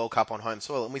win the World Cup on home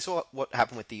soil. And we saw what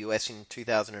happened with the US in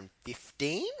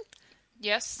 2015.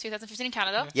 Yes, 2015 in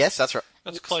Canada. Yes, that's right.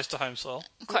 That's close to home soil.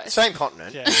 Close. Same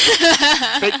continent. Yeah.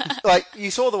 But, like, you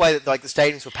saw the way that, like, the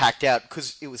stadiums were packed out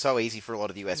because it was so easy for a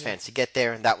lot of the US fans to get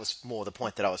there, and that was more the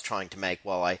point that I was trying to make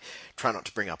while I try not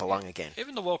to bring up a lung again.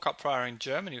 Even the World Cup prior in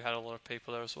Germany had a lot of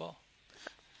people there as well.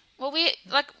 Well,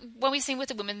 when we seen with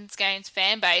the women's games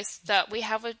fan base that we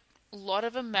have a lot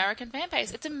of American fan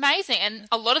base. It's amazing, and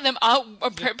a lot of them are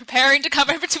preparing to come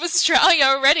over to Australia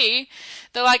already.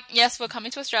 They're like, yes, we're coming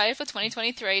to Australia for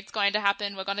 2023. It's going to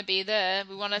happen. We're going to be there.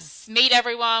 We want to meet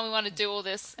everyone. We want to do all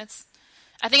this.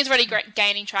 I think it's already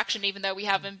gaining traction, even though we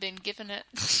haven't been given it.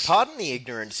 Pardon the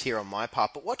ignorance here on my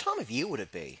part, but what time of year would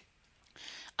it be?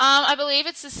 I believe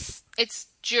it's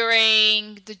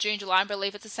during the June-July. I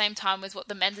believe it's the same time as what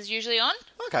the men's is usually on.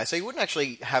 Okay, so you wouldn't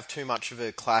actually have too much of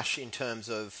a clash in terms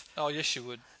of... Oh, yes, you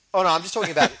would. Oh, no, I'm just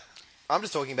talking about...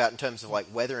 in terms of, like,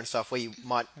 weather and stuff, where you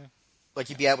might... Like,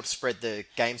 you'd be able to spread the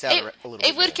games out a little bit.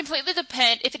 It would completely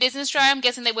depend. If it is in Australia, I'm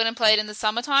guessing they wouldn't play it in the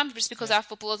summertime, just because our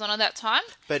football is on at that time.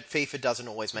 But FIFA doesn't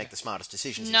always make the smartest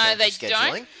decisions in No, terms they of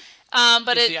scheduling. don't.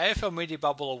 But Is the AFL media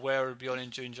bubble aware it would be on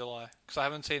in June, July? Because I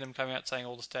haven't seen them coming out saying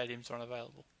all the stadiums are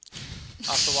unavailable.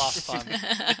 After last time.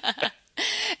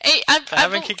 They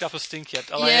haven't kicked up a stink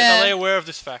yet. Are they aware of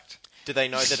this fact? Do they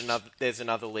know that there's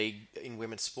another league in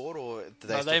women's sport, or do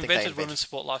they No, still they think invented women's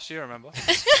sport last year, remember?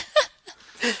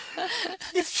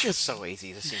 It's just so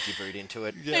easy to sink your boot into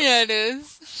it. Yeah, it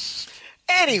is.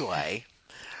 Anyway,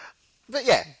 but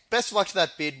yeah, best of luck to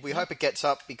that bid. We hope it gets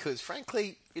up because,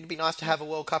 frankly, it'd be nice to have a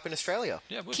World Cup in Australia.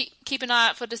 Yeah, would. Keep an eye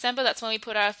out for December. That's when we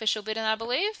put our official bid in, I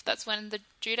believe. That's when the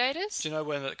due date is. Do you know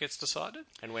when that gets decided?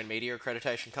 And when media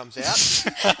accreditation comes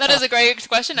out. That is a great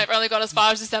question. I've only got as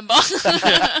far as December.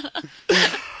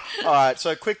 All right,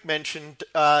 so quick mention,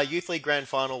 Youth League Grand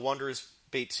Final, Wanderers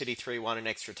beat City 3-1 in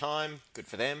extra time. Good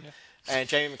for them. Yeah. And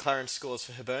Jamie McLaren scores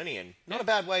for Hibernian. Not a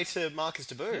bad way to mark his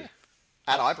debut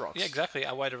at Ibrox. Yeah, exactly.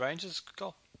 Away to Rangers, good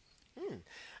goal.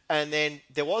 And then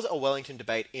there was a Wellington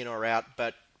debate, in or out,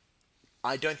 but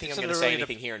I don't think I'm going to say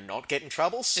anything here and not get in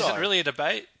trouble. So. Is it really a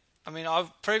debate? I mean,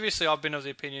 I've been of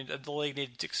the opinion that the league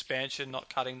needed expansion,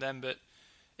 not cutting them. But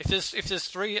if there's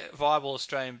three viable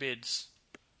Australian bids,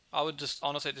 I would just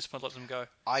honestly at this point let them go.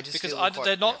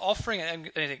 They're not offering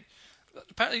anything.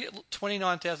 Apparently,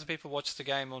 29,000 people watched the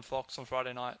game on Fox on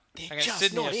Friday night. They're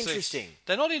just not interesting.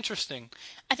 They're not interesting.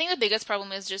 I think the biggest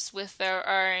problem is just with their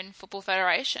own football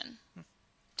federation.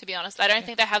 To be honest, I don't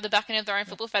think they have the backing of their own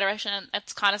football federation, and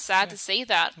it's kind of sad to see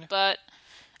that. Yeah. But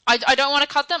I don't want to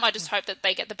cut them. I just hope that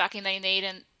they get the backing they need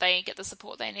and they get the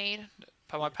support they need.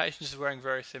 But my patience is wearing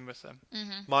very thin with them.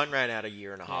 Mm-hmm. Mine ran out a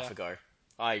year and a half ago.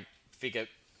 I figure,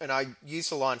 and I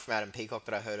used a line from Adam Peacock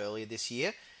that I heard earlier this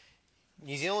year.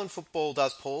 New Zealand football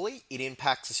does poorly, it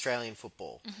impacts Australian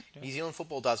football. Mm-hmm. Yeah. New Zealand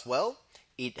football does well,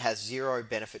 it has zero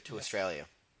benefit to Australia.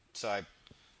 So,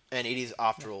 and it is,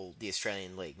 after all, the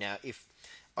Australian League. Now, if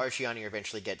Oceania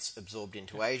eventually gets absorbed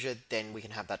into Asia, then we can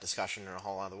have that discussion in a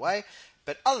whole other way.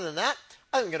 But other than that,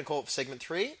 I think I'm going to call it for segment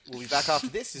 3. We'll be back after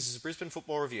this. This is Brisbane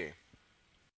Football Review.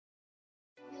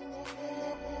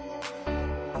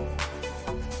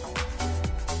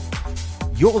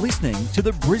 You're listening to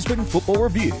the Brisbane Football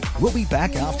Review. We'll be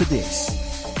back after this.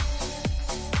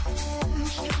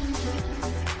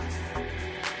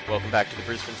 Welcome back to the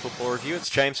Brisbane Football Review.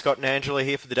 It's James, Scott and Angela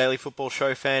here for the Daily Football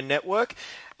Show Fan Network.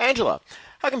 Angela,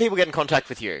 how can people get in contact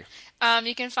with you?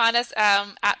 You can find us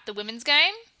at The Women's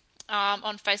Game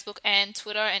on Facebook and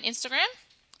Twitter and Instagram.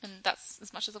 And that's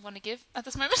as much as I want to give at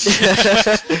this moment.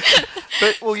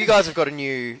 But, well, you guys have got a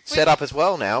new setup as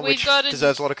well now, which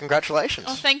deserves a lot of congratulations.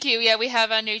 Oh, thank you. Yeah, we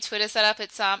have a new Twitter setup.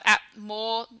 It's at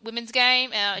More Women's Game.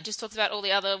 It just talks about all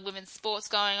the other women's sports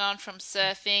going on, from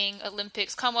surfing,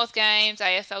 Olympics, Commonwealth Games,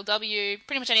 AFLW,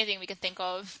 pretty much anything we can think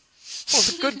of. Well,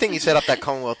 it's a good thing you set up that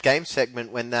Commonwealth Games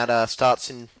segment when that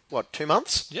starts in, 2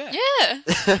 months? Yeah.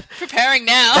 Yeah. Preparing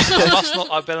now.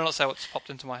 I better not say what's popped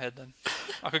into my head then.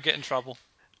 I could get in trouble.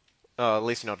 Oh, at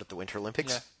least not at the Winter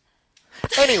Olympics.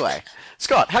 Yeah. Anyway,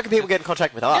 Scott, how can people get in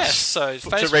contact with us Yes, so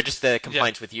to register their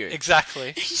complaints with you?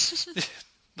 Exactly.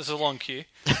 There's a long queue.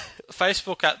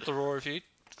 Facebook at The Raw Review.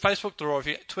 Facebook, The Raw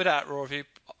Review. Twitter at Raw Review.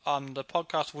 The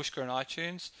podcast Whooshka and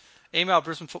iTunes. Email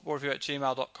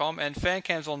brisbanefootballreview@gmail.com. And fan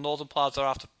cams on Northern Plaza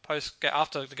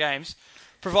after the games,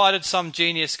 provided some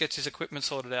genius gets his equipment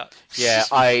sorted out. Yeah,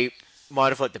 I might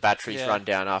have let the batteries run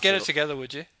down after. Get it together,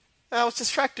 would you? I was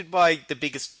distracted by the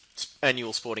biggest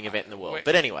annual sporting event in the world.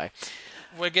 But anyway,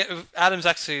 Adam's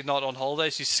actually not on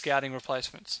holidays. He's scouting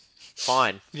replacements.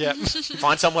 fine. Yeah.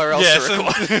 Find somewhere else to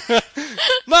record.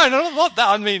 No, not that.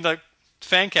 I mean, like,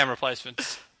 fan cam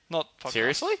replacements. Not podcast.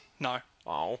 Seriously? No.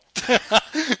 Oh.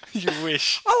 You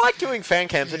wish. I like doing fan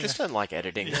cams, I just don't like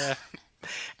editing. Yeah.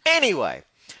 Anyway,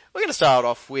 we're going to start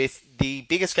off with the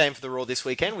biggest game for the Raw this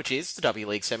weekend, which is the W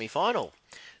League semi-final.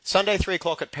 Sunday, 3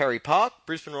 o'clock at Perry Park,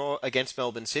 Brisbane Raw against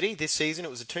Melbourne City. This season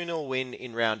it was a 2-0 win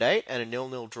in round 8 and a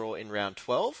 0-0 draw in round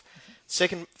 12.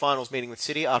 Second finals meeting with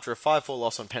City after a 5-4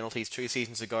 loss on penalties 2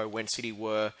 seasons ago when City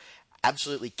were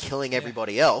absolutely killing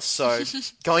everybody else. So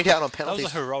going down on That penalties...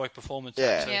 was a heroic performance. Yeah.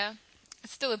 actually. Yeah.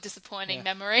 It's still a disappointing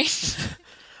memory.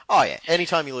 Oh yeah,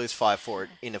 anytime you lose 5-4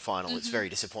 in a final, it's very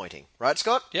disappointing. Right,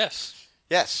 Scott? Yes.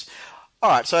 Yes.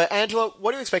 Alright, so Angela,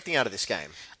 what are you expecting out of this game?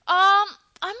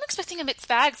 I'm expecting a mixed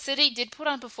bag. City did put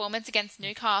on a performance against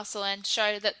Newcastle and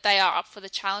show that they are up for the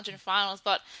challenge in finals.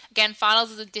 But again, finals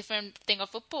is a different thing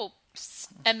of football.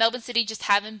 And Melbourne City just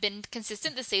haven't been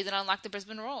consistent this season, unlike the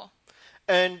Brisbane Raw.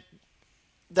 And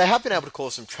they have been able to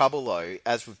cause some trouble, though,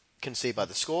 as we can see by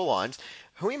the scorelines.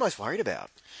 Who are you most worried about?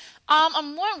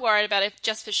 I'm more worried about if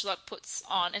Jess Fishlock puts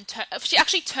on and if she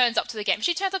actually turns up to the game. If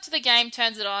she turns up to the game,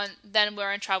 turns it on, then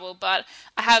we're in trouble. But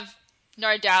I have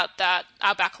no doubt that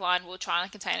our backline will try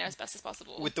and contain her as best as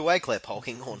possible. With the way Claire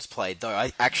Polkinghorn's played, though,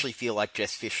 I actually feel like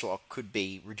Jess Fishlock could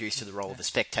be reduced to the role of a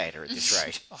spectator at this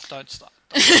rate. Oh, don't start.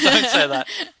 Don't say that.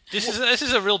 This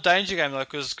is a real danger game, though,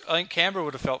 because I think Canberra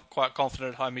would have felt quite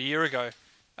confident at home a year ago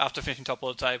after finishing top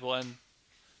of the table, and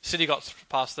City got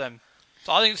past them.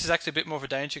 So I think this is actually a bit more of a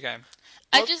danger game.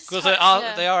 Because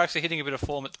they are actually hitting a bit of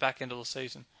form at the back end of the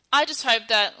season. I just hope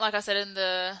that, like I said in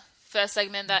the first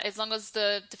segment, that as long as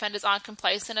the defenders aren't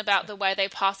complacent about the way they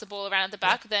pass the ball around at the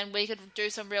back, then we could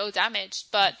do some real damage.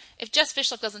 But if Jess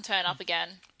Fishlock doesn't turn up again,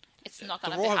 it's not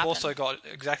going to happen. The Raw happen. have also got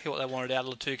exactly what they wanted out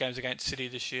of the 2 games against City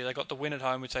this year. They got the win at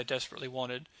home, which they desperately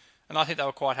wanted. And I think they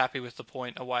were quite happy with the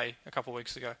point away a couple of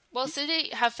weeks ago. Well, City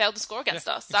have failed to score against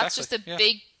us. That's just a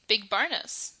big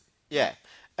bonus. Yeah.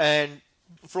 And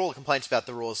for all the complaints about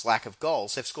the Raw's lack of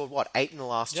goals, they've scored, 8 in the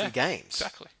last 2 games?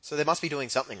 Exactly. So they must be doing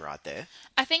something right there.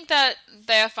 I think that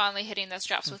they are finally hitting their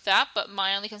straps with that, but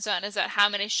my only concern is that how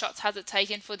many shots has it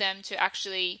taken for them to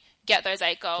actually get those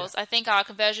 8 goals? I think our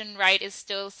conversion rate is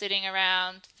still sitting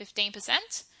around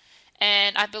 15%,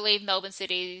 and I believe Melbourne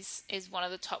City's is one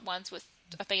of the top ones with,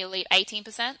 I think,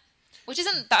 18%, which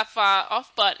isn't that far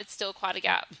off, but it's still quite a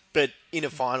gap. But in a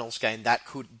finals game, that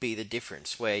could be the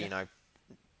difference, where,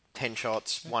 10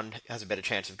 shots, one has a better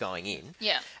chance of going in.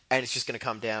 Yeah. And it's just going to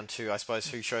come down to, I suppose,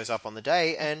 who shows up on the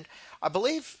day. And I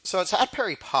believe, so it's at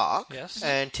Perry Park. Yes.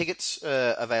 And tickets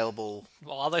are available.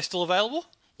 Well, are they still available?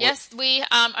 Yes, we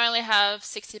only have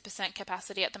 60%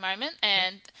 capacity at the moment,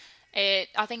 and I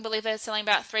believe they're selling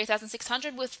about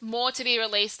 3,600, with more to be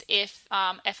released if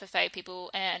FFA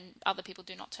people and other people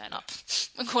do not turn up,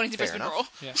 according to Fair Brisbane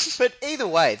enough. Raw. Yeah. But either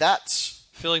way, that's...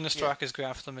 Filling the strikers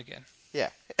ground for them again. Yeah.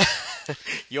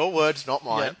 Your words, not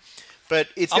mine. Yeah. But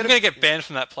it's I'm going to get banned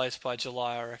from that place by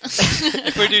July, I reckon.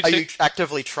 If we do Are you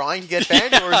actively trying to get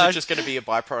banned, or is it just going to be a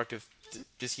byproduct of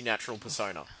just your natural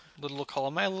persona? little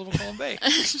column A, little column B.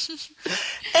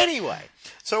 Anyway,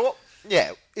 so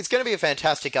it's going to be a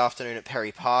fantastic afternoon at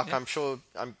Perry Park. Yep.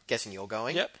 I'm guessing you're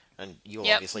going. Yep. And you'll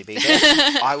obviously be there.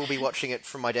 I will be watching it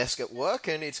from my desk at work,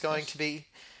 and it's going to be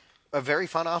a very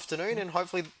fun afternoon, and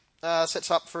hopefully sets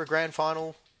up for a grand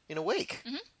final in a week.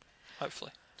 Mm-hmm.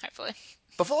 Hopefully.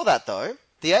 Before that, though,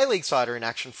 the A-League side are in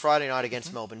action Friday night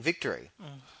against Melbourne Victory.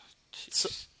 So,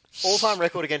 all-time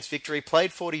record against Victory,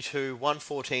 played 42, won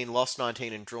 14, lost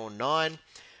 19 and drawn 9.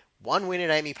 One win at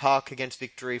Amy Park against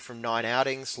Victory from 9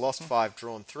 outings, lost 5,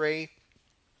 drawn 3.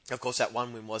 Of course, that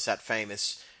one win was that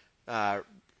famous...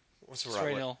 what's the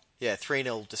right 3-0. word? Yeah,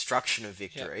 3-0 destruction of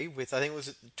Victory with, I think it was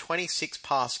a 26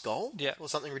 pass goal? Yeah. Or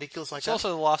something ridiculous like It's that. also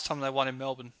the last time they won in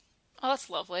Melbourne. Oh, that's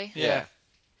lovely. Yeah.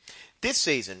 This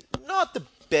season, not the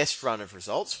best run of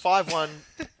results. 5-1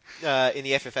 in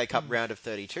the FFA Cup round of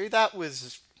 32. That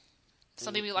was...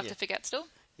 Something we like to forget still.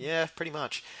 Yeah, pretty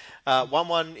much.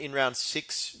 1-1 in round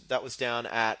 6. That was down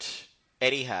at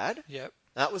Etihad. Yep.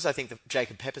 That was, I think,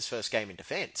 Jacob Pepper's first game in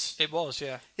defence. It was,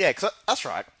 yeah. Yeah, that's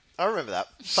right. I remember that.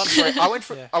 I went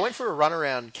for Yeah. I went for a run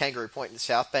around Kangaroo Point in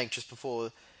South Bank just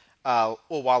before, or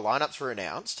while lineups were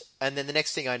announced, and then the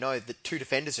next thing I know, the 2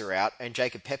 defenders are out and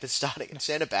Jacob Pepper's starting at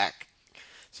centre back.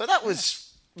 So that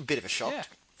was a bit of a shock Yeah.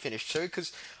 finish too,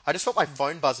 because I just felt my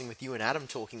phone buzzing with you and Adam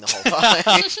talking the whole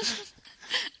time.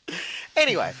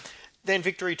 Anyway, then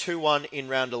victory 2-1 in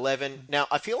round 11. Now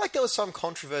I feel like there was some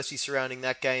controversy surrounding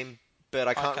that game, but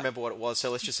I can't remember what it was,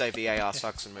 so let's just say VAR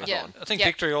sucks and move Yeah. on. I think Yep.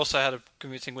 Victory also had a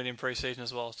convincing win in pre-season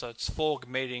as well, so it's 4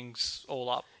 meetings all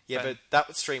up. Yeah, And- but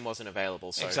that stream wasn't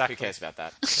available, so Exactly. who cares about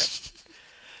that?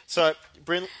 So,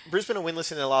 Brisbane are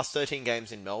winless in their last 13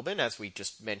 games in Melbourne. As we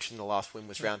just mentioned, the last win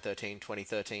was round 13,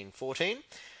 2013-14.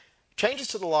 Changes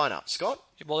to the lineup, Scott?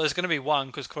 Well, there's going to be one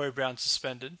because Corey Brown's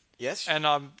suspended. Yes?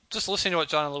 And just listening to what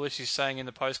John Lewis is saying in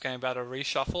the post-game about a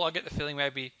reshuffle, I get the feeling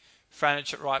maybe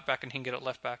Franich at right back and Hingett at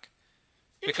left back.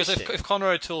 Because Interesting. if Conor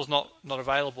O'Toole's not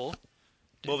available,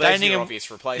 Well, there's your Daningham- obvious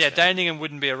replacement. Yeah, Daningham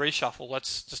wouldn't be a reshuffle.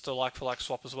 That's just a like-for-like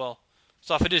swap as well.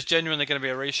 So if it is genuinely going to be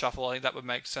a reshuffle, I think that would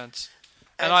make sense.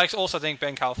 And I also think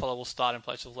Ben Carlfeller will start in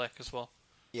place of Leck as well.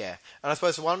 Yeah, and I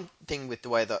suppose the one thing with the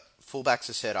way that fullbacks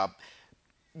are set up,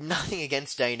 nothing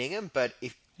against Daningham, but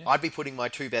I'd be putting my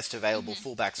 2 best available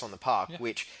fullbacks on the park,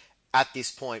 which at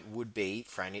this point would be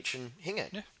Franich and Hingett.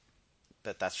 Yeah.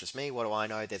 But that's just me. What do I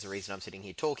know? There's a reason I'm sitting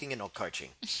here talking and not coaching.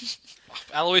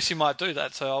 Aloisi might do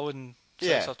that, so I wouldn't sell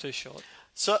Yeah. yourself too short.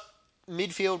 So,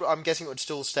 midfield, I'm guessing it would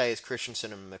still stay as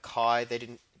Christensen and Mackay. They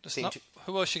didn't seem to...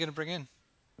 Who else are you going to bring in?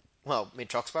 Well,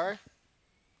 Mitch Oxborough.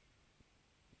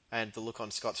 And the look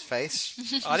on Scott's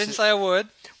face. I didn't say a word.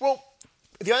 Well,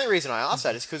 the only reason I ask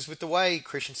that is because with the way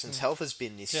Christensen's health has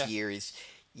been this Yeah. year, is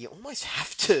you almost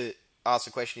have to ask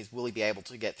the question: is will he be able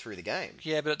to get through the game?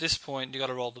 Yeah, but at this point, you got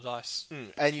to roll the dice.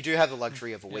 And you do have the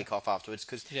luxury of a week off afterwards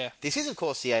because Yeah. this is, of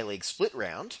course, the A-League split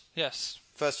round, Yes.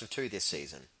 first of 2 this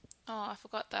season. Oh, I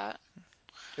forgot that.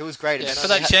 It was great. It Yeah, meant for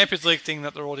only that Champions League thing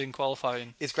that they're all didn't qualify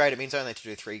in. It's great. It means I only have to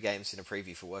do 3 games in a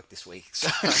preview for work this week, so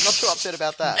I'm not too upset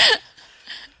about that.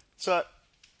 So,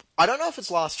 I don't know if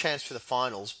it's last chance for the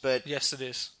finals, but Yes, it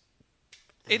is.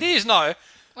 It is, no.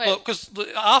 Wait. Look, because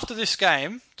after this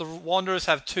game, the Wanderers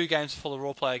have 2 games before the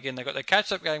Raw play again. They've got their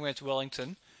catch-up game against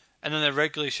Wellington, and then their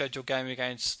regularly scheduled game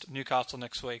against Newcastle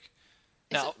next week.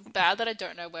 Is Now, it bad that I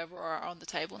don't know where we're on the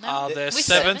table now? they're We're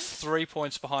 7th, 3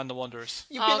 points behind the Wanderers.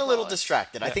 you've been Oh, a little God.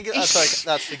 distracted. I think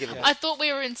that's forgivable. I thought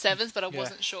we were in 7th, but I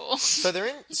wasn't sure. So they're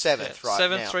in 7th right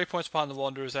 7th, now. 3 points behind the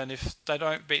Wanderers, and if they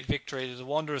don't beat Victory, the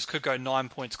Wanderers could go 9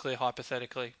 points clear,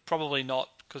 hypothetically. Probably not,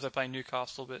 because they're playing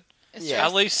Newcastle, but It's Yeah. just-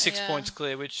 at least 6 yeah. points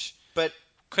clear, which... But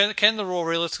Can the Raw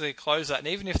realistically close that? And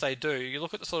even if they do, you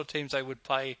look at the sort of teams they would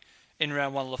play in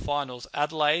round 1 of the finals.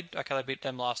 Adelaide, okay, they beat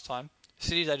them last time.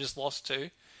 City, they just lost to.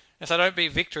 If they don't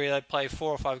beat Victory, they'd play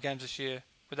 4 or 5 games this year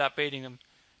without beating them.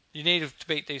 You need to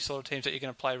beat these sort of teams that you're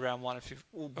going to play round 1. If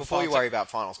you before you worry about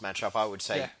finals matchup, I would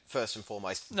say Yeah. first and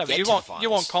foremost, no, get but to you the want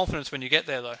finals. confidence when you get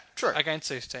there though. True. Against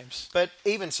these teams. But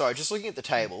even so, just looking at the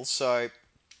tables, so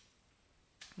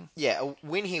yeah, a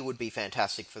win here would be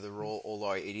fantastic for the Raw,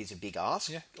 although it is a big ask,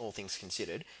 Yeah. all things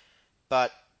considered.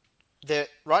 But they're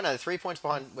right now they're 3 points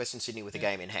behind Western Sydney with a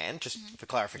game in hand, just for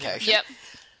clarification. Yep.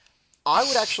 I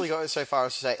would actually go so far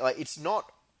as to say, like, it's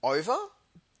not over,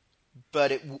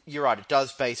 but you're right, it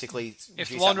does basically. If reduce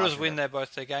the that Wanderers margin. win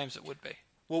both their games, it would be.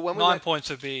 Well, when we 9 went, points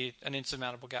would be an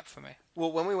insurmountable gap for me.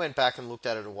 well, when we went back and looked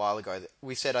at it a while ago,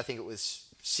 we said I think it was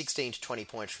 16 to 20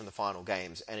 points from the final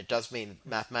games, and it does mean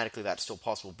mathematically that's still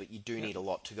possible, but you do need a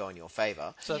lot to go in your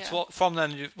favour. So that's Yeah. what from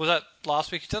then. Was that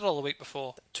last week you said, or the week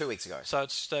before? 2 weeks ago. So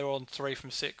they were on 3 from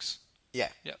 6. Yeah.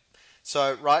 Yep.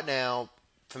 So right now,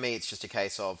 for me, it's just a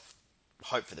case of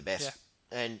hope for the best.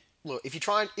 Yeah. And look, if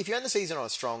you end the season on a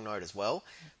strong note as well,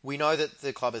 we know that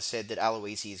the club has said that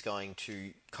Aloisi is going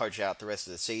to coach out the rest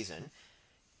of the season.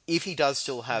 If he does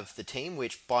still have the team,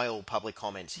 which by all public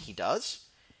comments he does,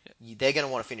 they're going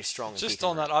to want to finish strong. and Just keep him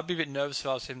on that, around. I'd be a bit nervous if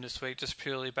I was him this week, just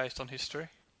purely based on history.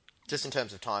 Just in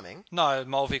terms of timing, No,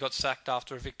 Mulvey got sacked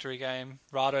after a victory game.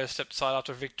 Rado stepped aside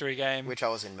after a victory game. which I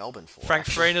was in Melbourne for. Frank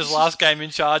actually. Farina's last game in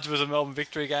charge was a Melbourne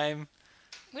victory game.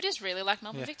 We just really like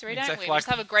Melbourne Yeah, Victory, don't exactly. we? We just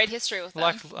have a great history with them.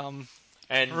 Like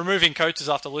And removing coaches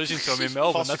after losing to him in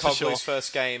Melbourne, that's for sure. Postecoglou's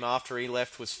first game after he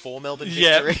left was for Melbourne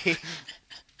Yeah. Victory.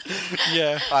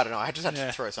 Yeah, I don't know. I just had to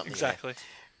yeah, throw something in exactly.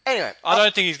 there. Anyway, I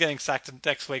don't think he's getting sacked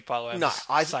next week, by the way. I'm No,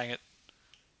 just saying it.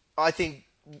 I think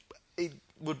it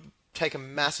would take a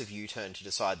massive U-turn to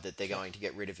decide that they're going to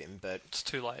get rid of him, but It's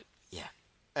too late. yeah.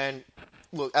 And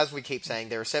look, as we keep saying,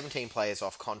 there are 17 players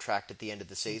off contract at the end of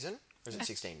the season. Or is it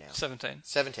 16 now? 17.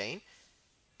 17.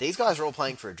 These guys are all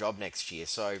playing for a job next year,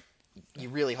 so you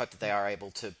really hope that they are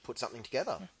able to put something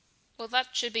together. Well, that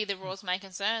should be the Raw's main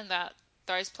concern, that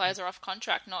those players are off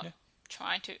contract, not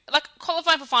trying to... Like,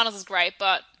 qualifying for finals is great,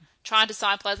 but trying to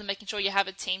sign players and making sure you have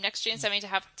a team next year instead of having to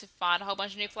have to find a whole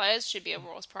bunch of new players should be a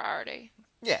Raw's priority.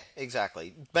 Yeah,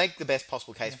 exactly. Make the best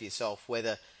possible case for yourself,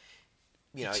 whether,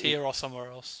 Here or somewhere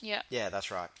else. Yeah. Yeah,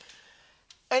 that's right.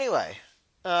 Anyway,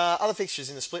 other fixtures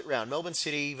in the split round. Melbourne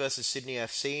City versus Sydney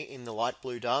FC in the light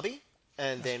blue derby,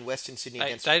 and then Western Sydney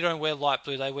against... They don't wear light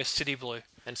blue, they wear city blue.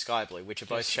 And sky blue, which are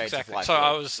both Yes, shades exactly. of light So blue.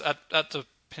 I was at the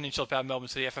Peninsula Power Melbourne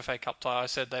City FFA Cup tie. I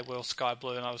said they were sky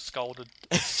blue, and I was scolded.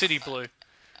 It's city blue.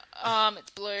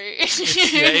 It's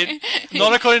blue.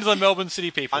 Not according to the Melbourne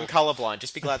City people. I'm colourblind.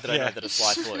 Just be glad that I Yeah. know that it's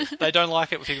light blue. They don't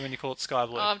like it when you call it sky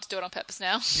blue. I have to do it on purpose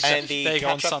now. And There the you go,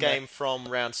 on catch-up Sunday. game from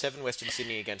round 7, Western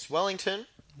Sydney against Wellington,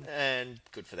 and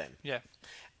good for them. Yeah.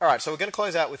 All right, so we're going to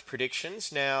close out with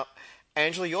predictions. Now,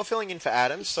 Angela, you're filling in for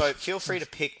Adam, so feel free to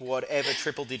pick whatever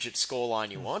triple-digit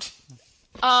scoreline you want.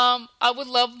 I would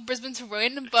love Brisbane to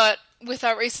win, but with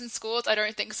our recent scores, I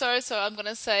don't think so. So I'm going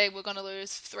to say we're going to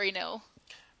lose 3-0.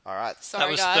 All right. Sorry,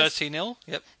 That was guys. 30-0.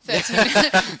 Yep.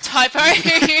 13. Typo.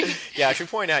 Yeah, I should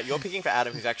point out, you're picking for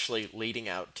Adam, who's actually leading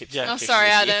out tips. Yeah. I'm competition sorry,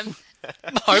 this year. Adam.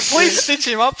 No, please stitch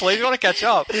him up, please. We want to catch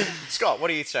up. Scott, what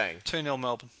are you saying? 2-0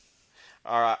 Melbourne.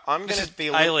 All right, I'm This going is to be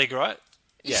a little... A-League, right?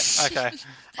 Yes. Okay.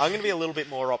 I'm going to be a little bit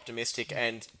more optimistic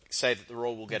and say that the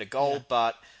Raw will get a goal,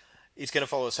 but it's going to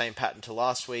follow the same pattern to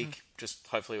last week, just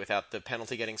hopefully without the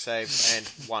penalty getting saved, and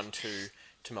 1-2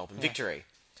 to Melbourne victory.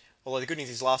 Although the good news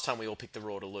is last time we all picked the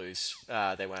Raw to lose,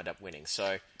 they wound up winning,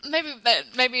 so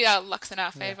Maybe our luck's in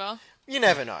our favour. you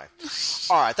never know.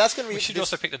 All right, that's going to be... We should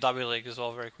also pick the W League as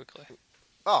well very quickly.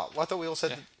 Oh, well, I thought we all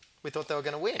said that we thought they were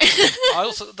going to win.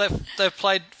 They've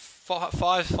played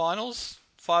 5 finals,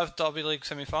 5 W League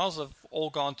semi-finals. They've all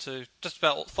gone to... Just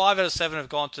about 5 out of 7 have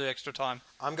gone to extra time.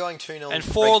 I'm going 2-0. And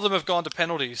 4 of them have gone to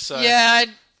penalties. So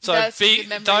So that's good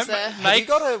memories there. Have you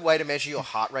got a way to measure your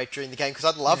heart rate during the game? Because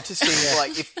I'd love to see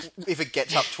like if it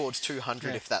gets up towards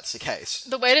 200, if that's the case.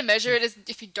 The way to measure it is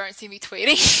if you don't see me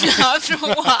tweeting after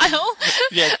a while.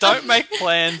 Yeah, don't make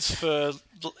plans for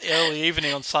early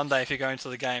evening on Sunday if you're going to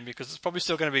the game, because it's probably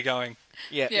still going to be going.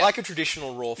 Yeah, Yeah. like a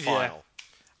traditional Raw final.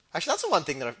 Actually, that's the one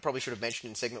thing that I probably should have mentioned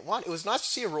in segment 1. It was nice to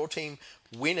see a Raw team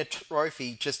win a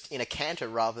trophy just in a canter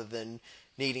rather than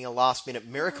needing a last-minute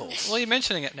miracle. Well, you're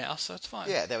mentioning it now, so it's fine.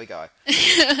 Yeah, there we go.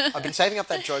 I've been saving up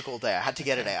that joke all day. I had to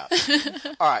get it out.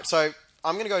 All right, so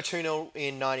I'm going to go 2-0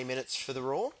 in 90 minutes for the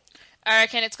Raw. I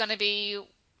reckon it's going to be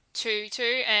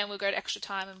 2-2, and we'll go to extra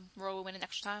time, and Raw will win in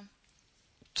extra time.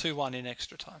 2-1 in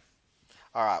extra time.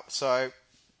 All right, so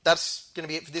that's going to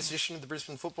be it for this edition of the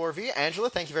Brisbane Football Review.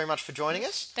 Angela, thank you very much for joining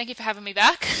us. Thank you for having me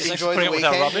back. Enjoy for the putting up with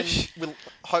our weekend. rubbish. And we'll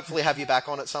hopefully have you back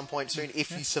on at some point soon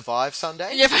if you survive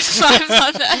Sunday. Yeah, for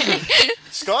Sunday.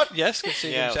 Scott? Yes, good to see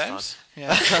you, Yeah, it was James.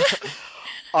 Yeah.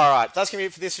 All right, that's going to be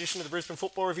it for this edition of the Brisbane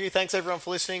Football Review. Thanks everyone for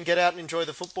listening. Get out and enjoy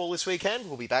the football this weekend.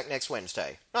 We'll be back next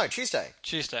Wednesday. No, Tuesday.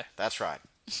 Tuesday. That's right.